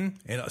 Mm-hmm.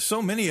 And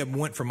so many of them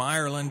went from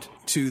Ireland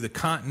to the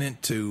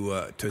continent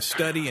to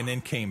study, and then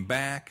came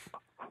back.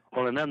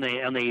 Well, and then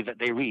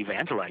they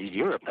re-evangelized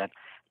Europe. That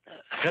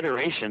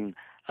Federation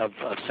of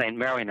St.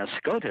 Mary and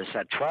Scotus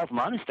had 12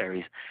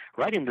 monasteries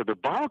right into the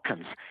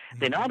Balkans.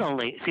 They not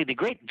only, the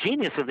great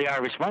genius of the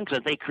Irish monks was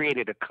they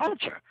created a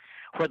culture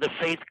where the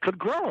faith could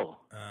grow.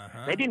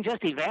 Uh-huh. They didn't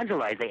just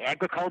evangelize, they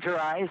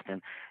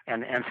agriculturized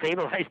and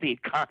stabilized the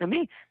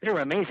economy. They were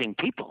amazing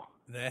people.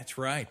 That's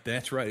right.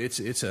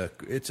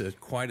 It's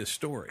quite a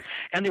story.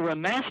 And they were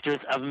masters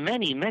of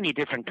many, many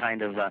different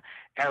kind of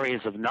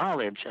areas of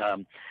knowledge.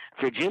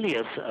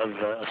 Virgilius of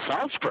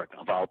Salzburg,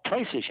 of all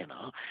places,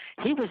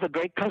 he was the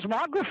great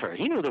cosmographer.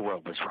 He knew the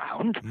world was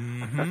round.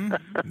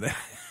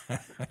 Mm-hmm.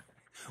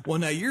 Well,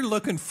 now you're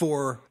looking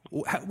for.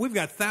 We've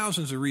got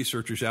thousands of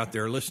researchers out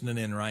there listening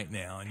in right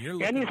now, and you're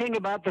looking anything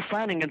about the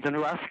Flanagans in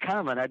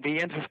Roscommon, I'd be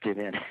interested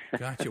in.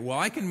 Gotcha. Well,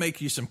 I can make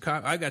you some.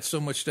 I got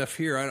so much stuff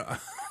here.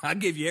 I'll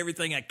give you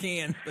everything I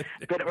can.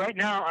 But right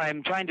now,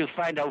 I'm trying to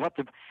find out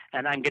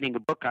and I'm getting a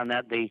book on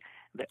that. The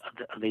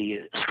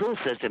school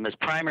system is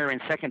primary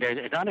and secondary.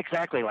 It's not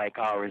exactly like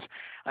ours.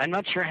 I'm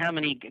not sure how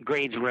many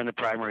grades were in the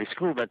primary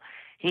school, but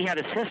he had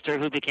a sister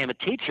who became a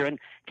teacher and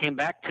came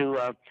back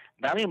to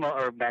Ballymoe,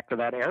 or back to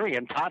that area,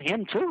 and taught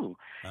him too.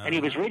 Uh-huh. And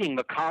he was reading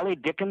Macaulay,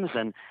 Dickens,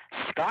 and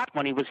Scott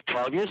when he was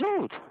 12 years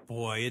old.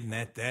 Boy, isn't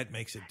that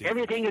makes a difference.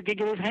 Everything he could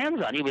get his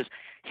hands on. He was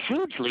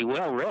hugely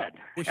well read.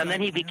 And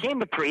then he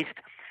became a priest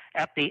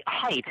at the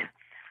height.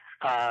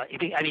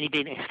 He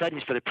did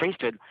studies for the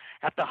priesthood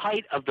at the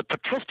height of the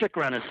patristic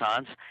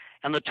Renaissance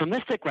and the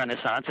Thomistic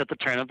Renaissance at the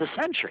turn of the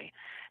century.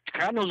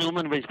 Cardinal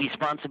Newman was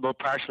responsible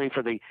partially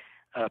for the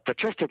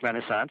patristic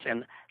Renaissance,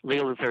 and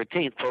Leo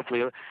XIII, Pope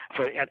Leo.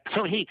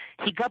 So he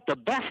got the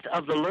best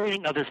of the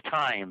learning of his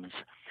times.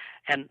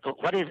 And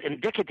what is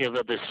indicative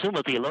of the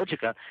Summa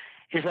Theologica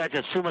is that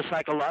the Summa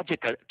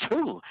Psychologica,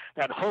 too.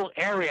 That whole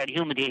area in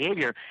human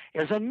behavior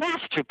is a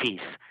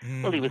masterpiece.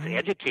 Mm-hmm. Well, he was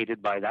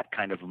educated by that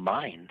kind of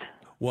mind.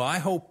 Well, I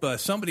hope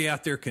somebody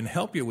out there can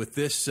help you with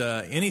this.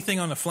 Anything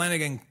on the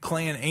Flanagan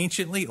clan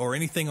anciently, or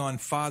anything on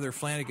Father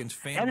Flanagan's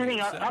family? Anything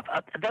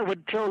that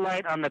would throw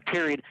light on the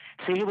period.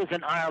 See, he was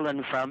in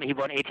Ireland he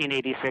born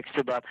 1886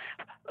 to about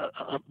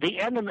the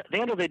end of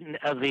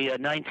the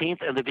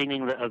 19th and the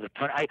beginning of the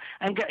 20th.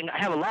 I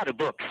have a lot of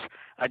books.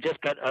 I just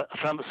got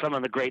some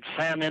of the Great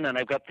Famine, and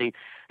I've got the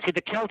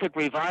Celtic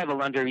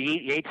revival under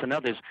Yeats and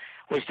others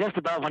was just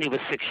about when he was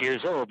 6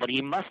 years old, but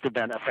he must have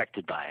been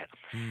affected by it.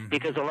 Mm-hmm.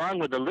 Because along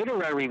with the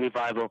literary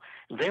revival,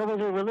 there was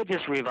a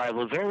religious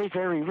revival, very,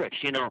 very rich.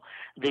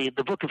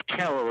 The Book of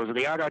Kells,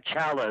 the Ardagh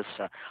Chalice,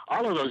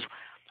 all of those.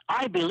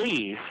 I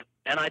believe,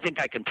 and I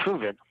think I can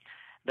prove it,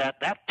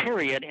 that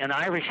period in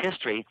Irish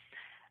history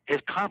is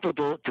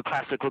comparable to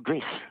classical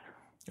Greece.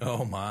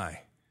 Oh,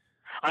 my.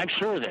 I'm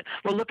sure of it.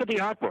 Well, look at the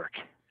artwork.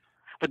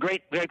 The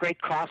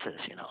great crosses,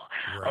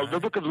 Right. The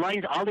Book of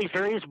Leinster, all these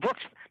various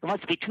books. There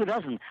must be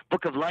 24,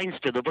 Book of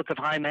Leinster, the Book of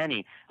High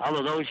Many, all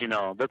of those,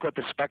 Look at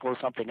the Speckle or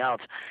something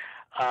else.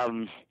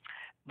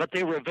 But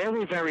they were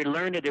very, very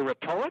learned. They were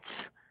poets.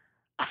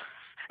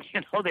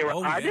 They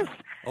were artists.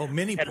 Yeah. Oh,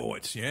 many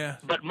poets, yeah.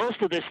 But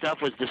most of this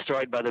stuff was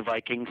destroyed by the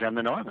Vikings and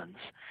the Normans.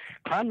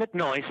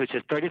 Clonmacnoise, which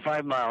is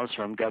 35 miles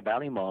from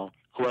Ballymoe,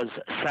 was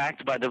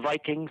sacked by the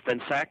Vikings,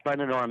 then sacked by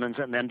the Normans,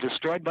 and then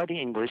destroyed by the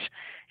English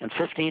in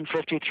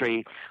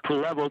 1553,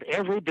 who leveled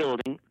every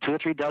building, 2 or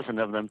 3 dozen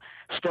of them,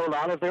 stole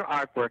all of thetheir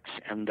artworks,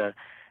 and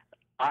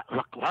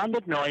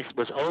Clonmacnoise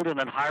was older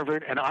than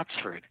Harvard and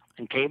Oxford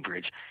and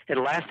Cambridge. It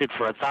lasted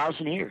for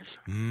 1,000 years.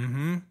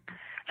 Mm-hmm.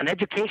 An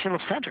educational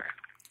center.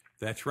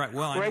 That's right.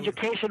 Well, where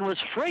education was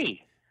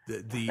free.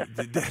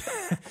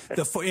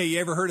 You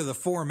ever heard of the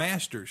Four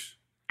Masters?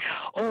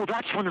 Oh,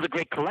 that's one of the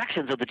great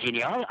collections of the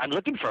genealogy. I'm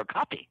looking for a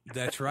copy.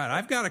 That's right.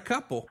 I've got a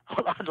couple.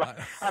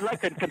 I'd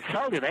like to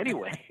consult it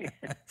anyway.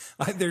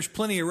 There's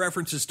plenty of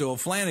references to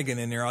Flanagan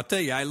in there. I'll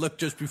tell you, I looked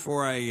just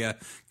before I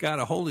got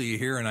a hold of you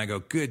here, and I go,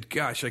 good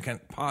gosh, I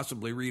can't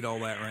possibly read all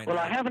that right now.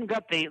 Well, I haven't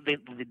got the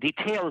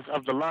details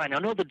of the line. I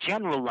know the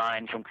general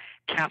line from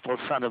Cathal,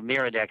 son of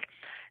Merodach,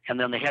 and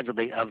then the heads of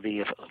the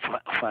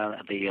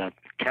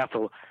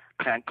Cathal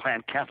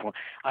clan Cathal.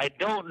 I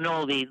don't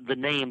know the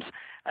names.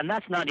 And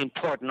that's not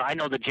important. I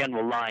know the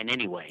general line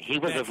anyway. He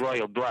was of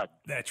royal blood.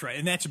 That's right.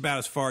 And that's about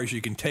as far as you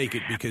can take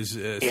it because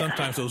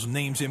sometimes those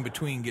names in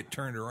between get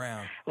turned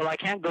around. Well, I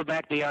can't go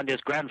back beyond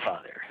his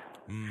grandfather.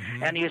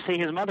 Mm-hmm. And you see,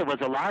 his mother was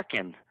a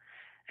Larkin.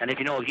 And if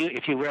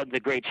you read The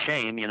Great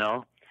Shame,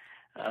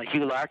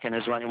 Hugh Larkin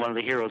is one of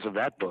the heroes of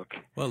that book.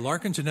 Well,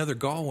 Larkin's another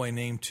Galway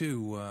name,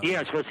 too.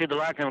 Yes, we'll see the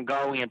Larkin of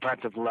Galway and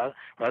parts of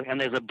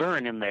and there's a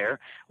Byrne in there.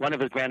 One of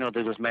his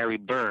grandmothers was Mary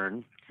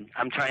Byrne.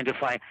 I'm trying to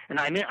find, and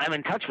I'm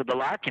in touch with the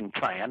Larkin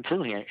clan,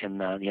 too, in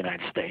the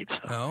United States.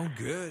 Oh,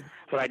 good.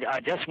 But I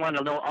just want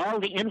to know all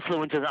the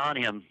influences on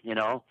him,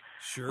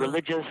 Sure.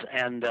 Religious,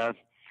 and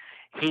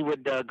he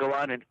would go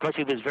on, and of course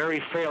he was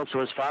very frail, so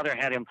his father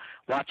had him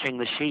watching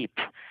the sheep.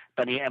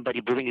 But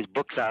he'd bring his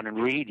books out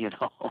and read,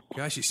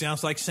 Gosh, he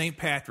sounds like St.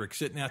 Patrick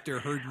sitting out there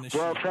herding the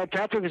sheep. Well, St.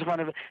 Patrick is one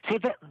of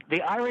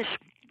the Irish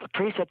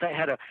priest that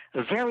had a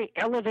very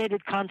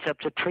elevated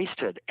concept of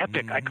priesthood,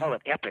 epic. Mm-hmm. I call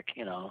it epic.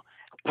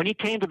 When he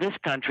came to this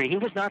country, he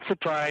was not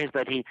surprised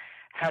that he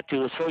had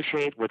to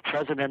associate with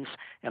presidents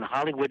and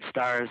Hollywood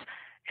stars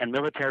and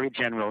military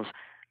generals,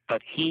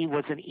 but he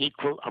was an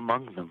equal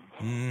among them.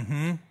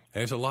 Mm-hmm.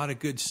 There's a lot of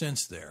good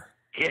sense there.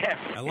 Yes.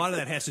 A lot of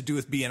that has to do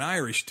with being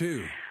Irish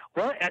too.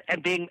 Well,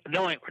 and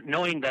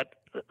knowing that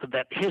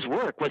his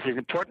work was as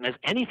important as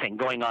anything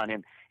going on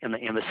in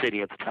the city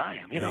at the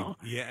time. Yeah,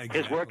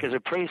 exactly. His work as a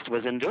priest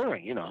was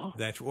enduring.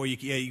 That's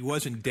he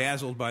wasn't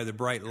dazzled by the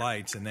bright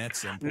lights, and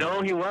that's important.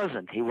 No, he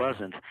wasn't. He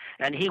wasn't,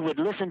 and he would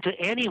listen to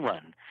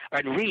anyone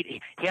and read.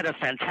 He had a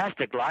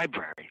fantastic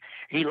library.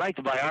 He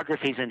liked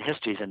biographies and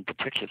histories in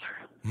particular.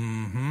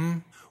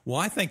 Mm-hmm. Well,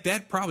 I think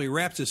that probably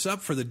wraps us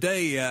up for the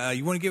day.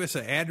 You want to give us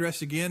an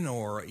address again,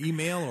 or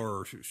email,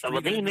 or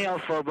the email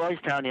for Boys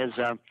Town is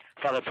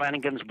Father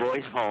Flanagan's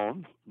Boys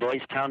Home, Boys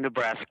Town,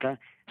 Nebraska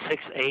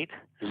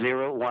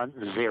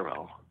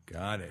 68010.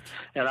 Got it.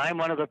 And I'm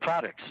one of the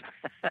products.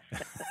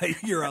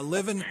 You're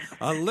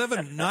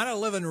not a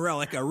living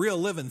relic, a real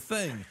living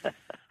thing.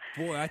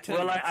 Boy, I tell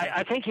you. Well,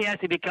 I think he has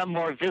to become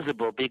more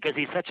visible because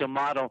he's such a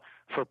model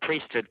for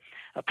priesthood.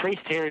 A priest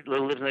here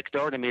who lives next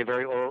door to me, a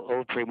very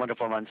old, pretty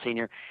wonderful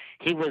Monsignor.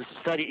 He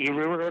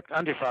worked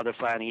under Father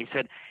Flanagan. He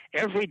said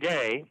every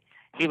day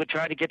he would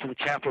try to get to the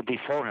chapel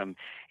before him.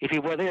 If he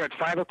were there at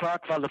 5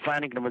 o'clock, Father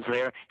Flanagan was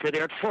there. If he were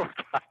there at 4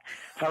 o'clock,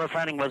 Father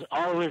Flanagan was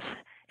always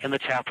in the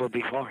chapel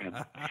before him.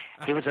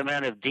 He was a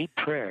man of deep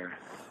prayer.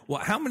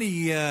 Well, how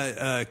many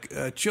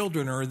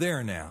children are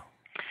there now?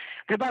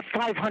 There are about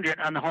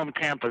 500 on the home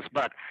campus,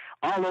 but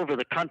all over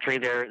the country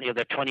there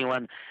are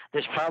 21.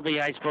 There's probably,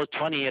 I suppose,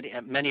 as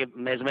many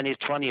as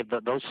 20 of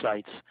those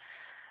sites.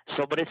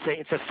 So, but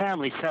it's a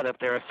family setup.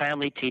 There are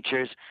family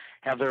teachers,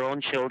 have their own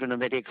children, and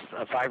they take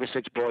 5 or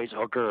 6 boys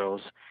or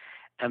girls,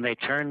 and they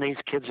turn these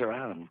kids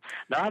around.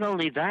 Not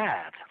only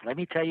that, let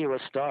me tell you a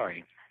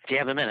story. Do you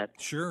have a minute?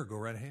 Sure, go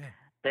right ahead.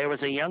 There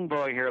was a young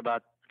boy here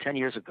about 10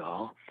 years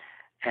ago,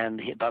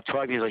 and about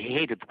 12 years ago, he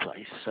hated the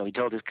place. So he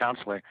told his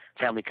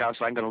family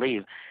counselor, I'm going to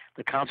leave.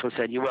 The counselor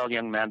said, well,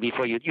 young man,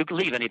 before you can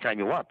leave anytime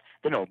you want.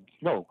 There are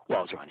no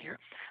walls around here.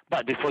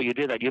 But before you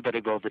do that, you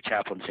better go to the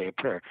chapel and say a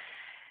prayer.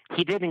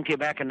 He didn't get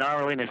back an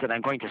hour later and said,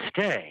 I'm going to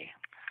stay.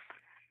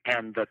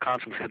 And the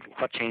counselor said,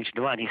 what changed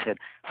your mind? He said,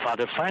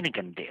 Father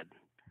Flanagan did.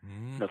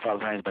 Mm-hmm. The Father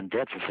Flanagan's been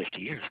dead for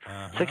 50 years,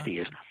 60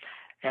 years.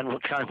 And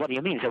what do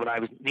you mean? He said, I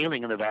was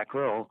kneeling in the back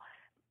row,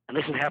 and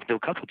this had happened to a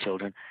couple of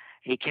children.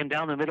 He came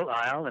down the middle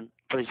aisle and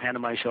put his hand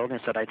on my shoulder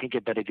and said, I think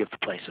you'd better give the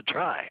place a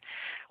try.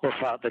 Well,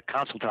 the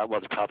council thought, well,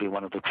 it's probably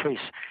one of the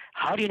priests.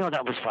 How do you know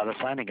that was Father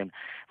Flanagan?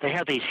 They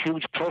have these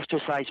huge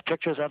poster-sized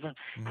pictures of him.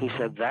 Mm-hmm. He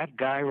said, that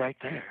guy right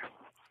there.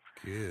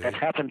 Good. That's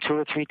happened 2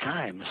 or 3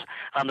 times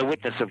on the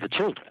witness of the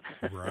children.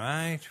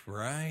 Right.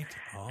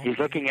 He's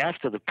looking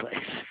after the place.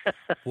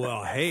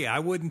 Well, hey, I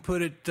wouldn't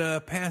put it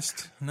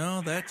past.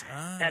 No, that's.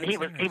 And he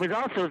was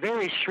also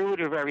very shrewd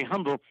or very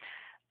humble.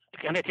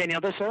 Can I tell you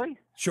another story?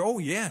 Sure. Oh,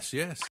 yes.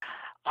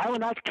 I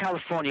went out to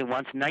California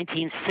once in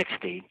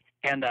 1960,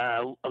 and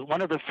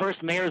one of the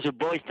first mayors of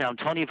Boys Town,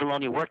 Tony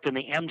Vallone, worked in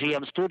the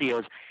MGM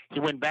studios. He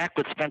went back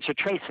with Spencer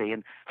Tracy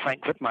and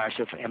Frank Whitmarsh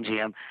of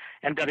MGM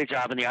and got a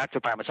job in the art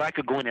department, so I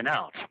could go in and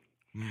out.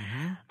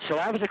 Mm-hmm. So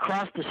I was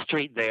across the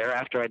street there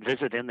after I'd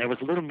visited, and there was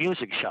a little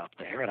music shop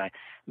there, and a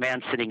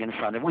man sitting in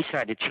front of him. We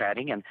started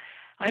chatting, and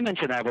I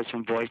mentioned I was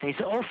from Boys Town. He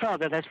said, oh,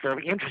 Father, that's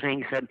very interesting.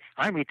 He said,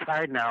 I'm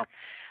retired now,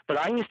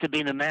 But I used to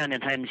be the man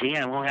in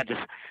MGM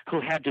who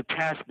had to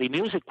pass the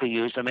music we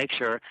used to make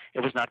sure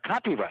it was not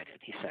copyrighted,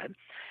 he said.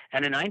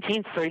 And in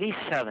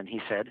 1937, he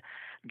said,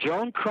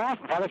 Joan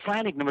Crawford, Father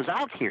Flanagan was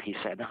out here, he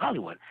said, in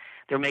Hollywood.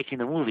 They're making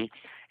the movie.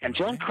 And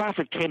Joan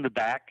Crawford came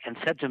back and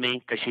said to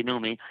me, because she knew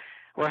me,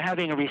 we're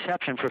having a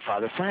reception for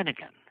Father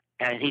Flanagan.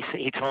 And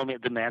he told me,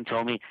 the man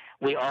told me,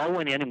 we all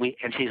went in,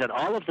 and she said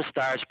all of the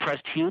stars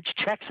pressed huge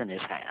checks in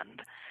his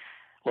hand.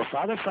 Well,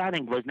 Father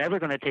Flanagan was never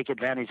going to take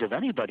advantage of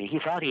anybody. He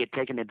thought he had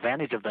taken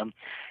advantage of them.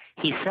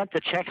 He sent the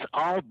checks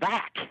all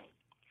back.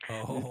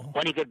 Oh.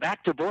 When he got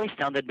back to Boys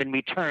Town, they'd been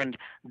returned,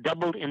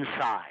 doubled in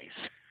size.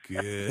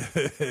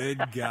 Good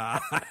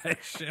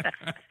gosh.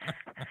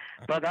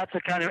 But that's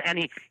the kind of,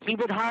 and he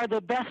would hire the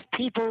best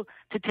people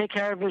to take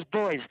care of his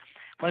boys.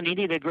 When he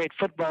needed a great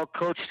football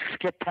coach,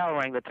 Skip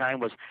Palwang at the time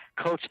was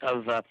coach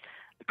of the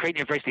Creighton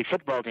University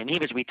football team. He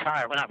was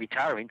retired. Well, not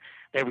retiring.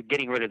 They were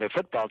getting rid of their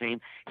football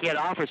team. He had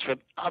offers from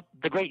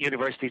the great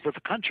universities of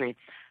the country.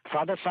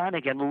 Father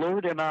Flanagan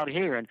lured him out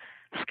here, and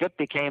Skip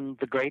became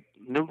the great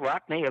Newt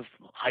Rockney of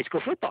high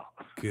school football.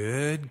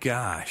 Good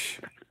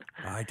gosh.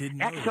 I didn't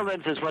know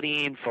Excellence is what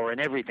he aimed for in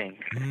everything.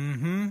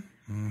 Mm-hmm.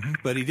 Mm-hmm.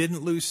 But he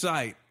didn't lose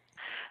sight.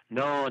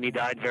 No, and he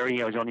died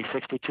he was only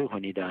 62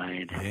 when he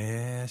died.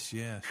 Yes,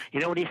 yes. You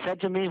know what he said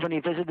to me when he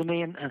visited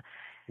me?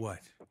 What?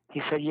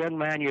 He said, young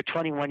man, you're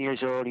 21 years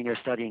old and you're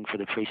studying for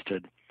the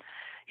priesthood.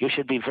 You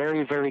should be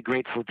very, very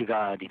grateful to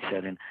God, he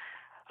said. And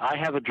I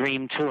have a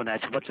dream, too. And I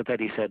said, what's that?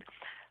 He said,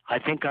 I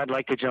think I'd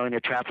like to join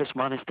a Trappist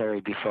monastery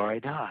before I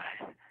die.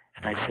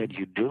 And I said,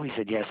 you do? He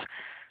said, yes.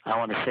 I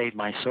want to save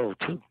my soul,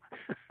 too.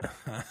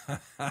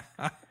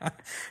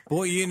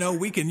 Boy, you know,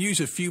 we can use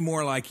a few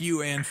more like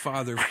you and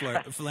Father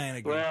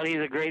Flanagan. Well, he's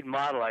a great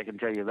model, I can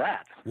tell you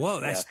that. Well,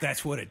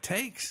 that's what it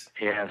takes.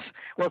 Yes.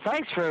 Well,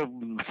 thanks for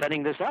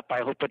setting this up.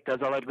 I hope it does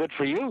all that good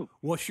for you.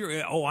 Well,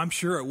 sure. Oh, I'm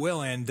sure it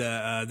will. And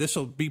this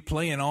will be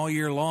playing all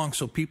year long,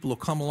 so people will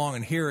come along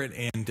and hear it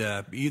and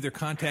either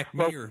contact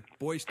me or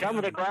Boys Town.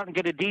 Tell me to go out and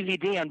get a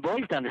DVD on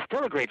Boys Town. It's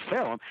still a great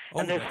film.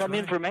 And there's some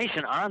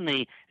information on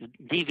the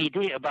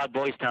DVD about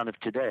Boys Town of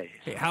today.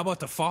 Hey, how about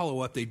the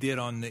follow-up they did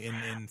on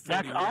in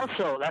That's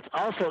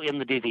also in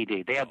the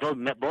DVD. They have both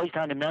Boys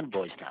Town and Men of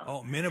Boys Town.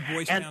 Oh, Men of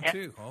Boys Town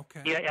too.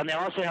 Okay. Yeah, and they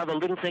also have a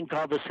little thing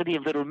called the City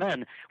of Little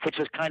Men, which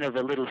is kind of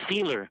a little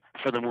feeler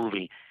for the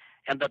movie.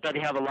 And but they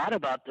have a lot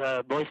about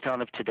Boys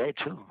Town of today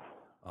too.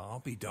 I'll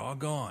be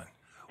doggone.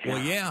 Well,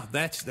 yeah,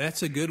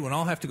 that's a good one.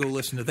 I'll have to go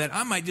listen to that.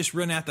 I might just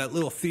rent out that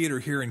little theater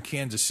here in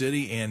Kansas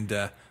City,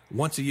 and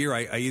once a year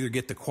I either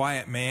get The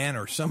Quiet Man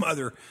or some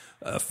other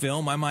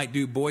film. I might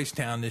do Boys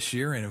Town this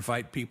year and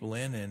invite people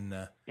in.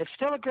 And it's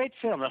still a great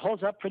film. It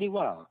holds up pretty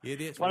well.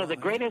 It is. One of the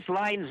greatest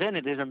lines in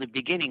it is in the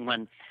beginning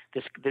when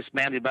this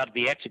man is about to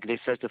be executed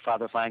says to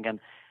Father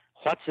Flanagan,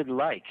 "What's it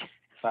like?"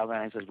 Father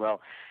Flanagan says,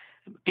 "Well,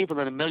 people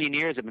in a million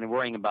years have been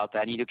worrying about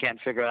that, and you can't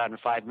figure it out in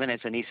 5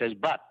 minutes." And he says,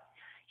 "But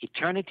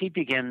eternity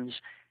begins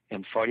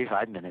in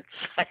 45 minutes.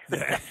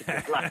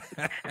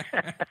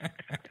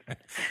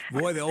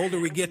 Boy, the older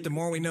we get, the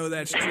more we know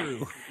that's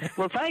true.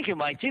 Well, thank you,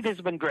 Mike. Gee, this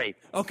has been great.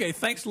 Okay,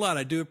 thanks a lot.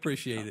 I do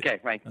appreciate it. Okay,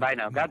 right. Bye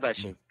now. God bless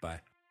you. Bye.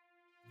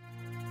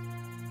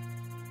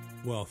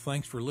 Well,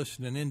 thanks for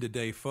listening in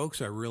today,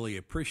 folks. I really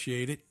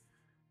appreciate it.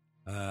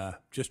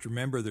 Just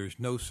remember, there's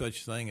no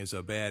such thing as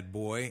a bad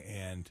boy,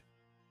 and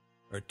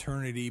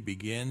eternity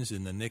begins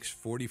in the next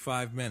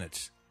 45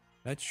 minutes.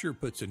 That sure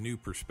puts a new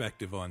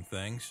perspective on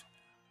things.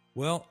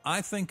 Well,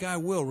 I think I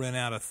will rent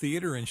out a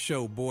theater and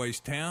show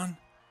Boys Town.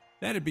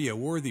 That'd be a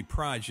worthy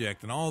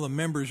project, and all the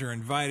members are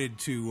invited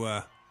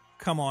to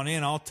come on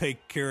in. I'll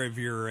take care of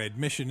your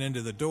admission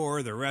into the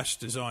door. The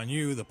rest is on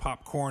you, the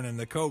popcorn and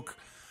the Coke.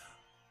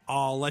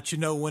 I'll let you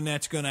know when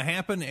that's going to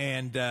happen,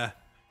 and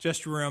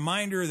just a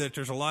reminder that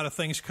there's a lot of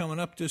things coming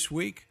up this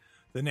week.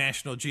 The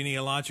National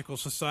Genealogical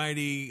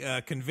Society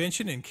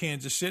Convention in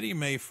Kansas City,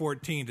 May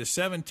 14 to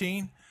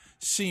 17.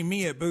 See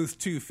me at booth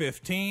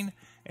 215.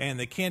 And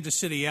the Kansas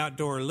City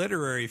Outdoor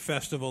Literary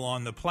Festival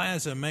on the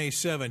Plaza, May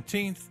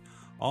 17th.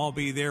 I'll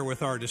be there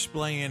with our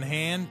display in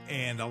hand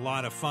and a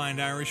lot of fine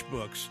Irish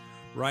books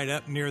right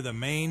up near the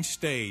main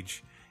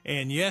stage.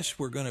 And yes,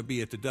 we're going to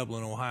be at the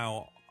Dublin,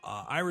 Ohio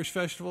Irish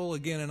Festival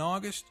again in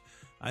August.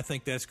 I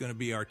think that's going to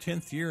be our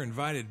 10th year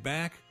invited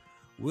back.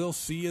 We'll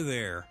see you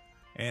there.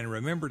 And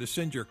remember to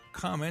send your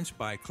comments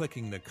by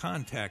clicking the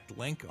contact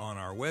link on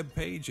our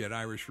webpage at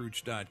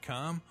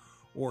irishroots.com.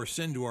 or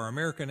send to our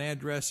American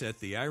address at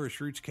the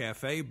Irish Roots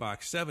Cafe,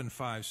 Box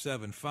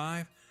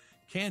 7575,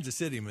 Kansas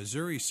City,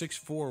 Missouri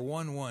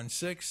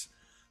 64116.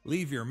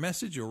 Leave your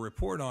message or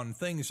report on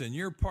things in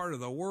your part of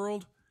the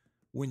world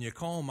when you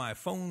call my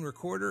phone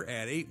recorder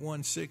at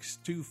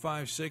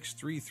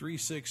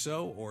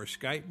 816-256-3360 or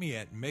Skype me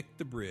at Mick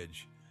the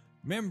Bridge.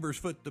 Members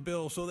foot the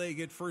bill so they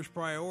get first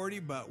priority,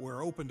 but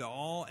we're open to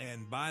all.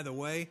 And by the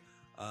way,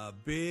 a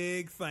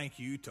big thank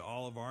you to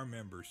all of our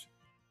members.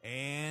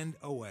 And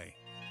away.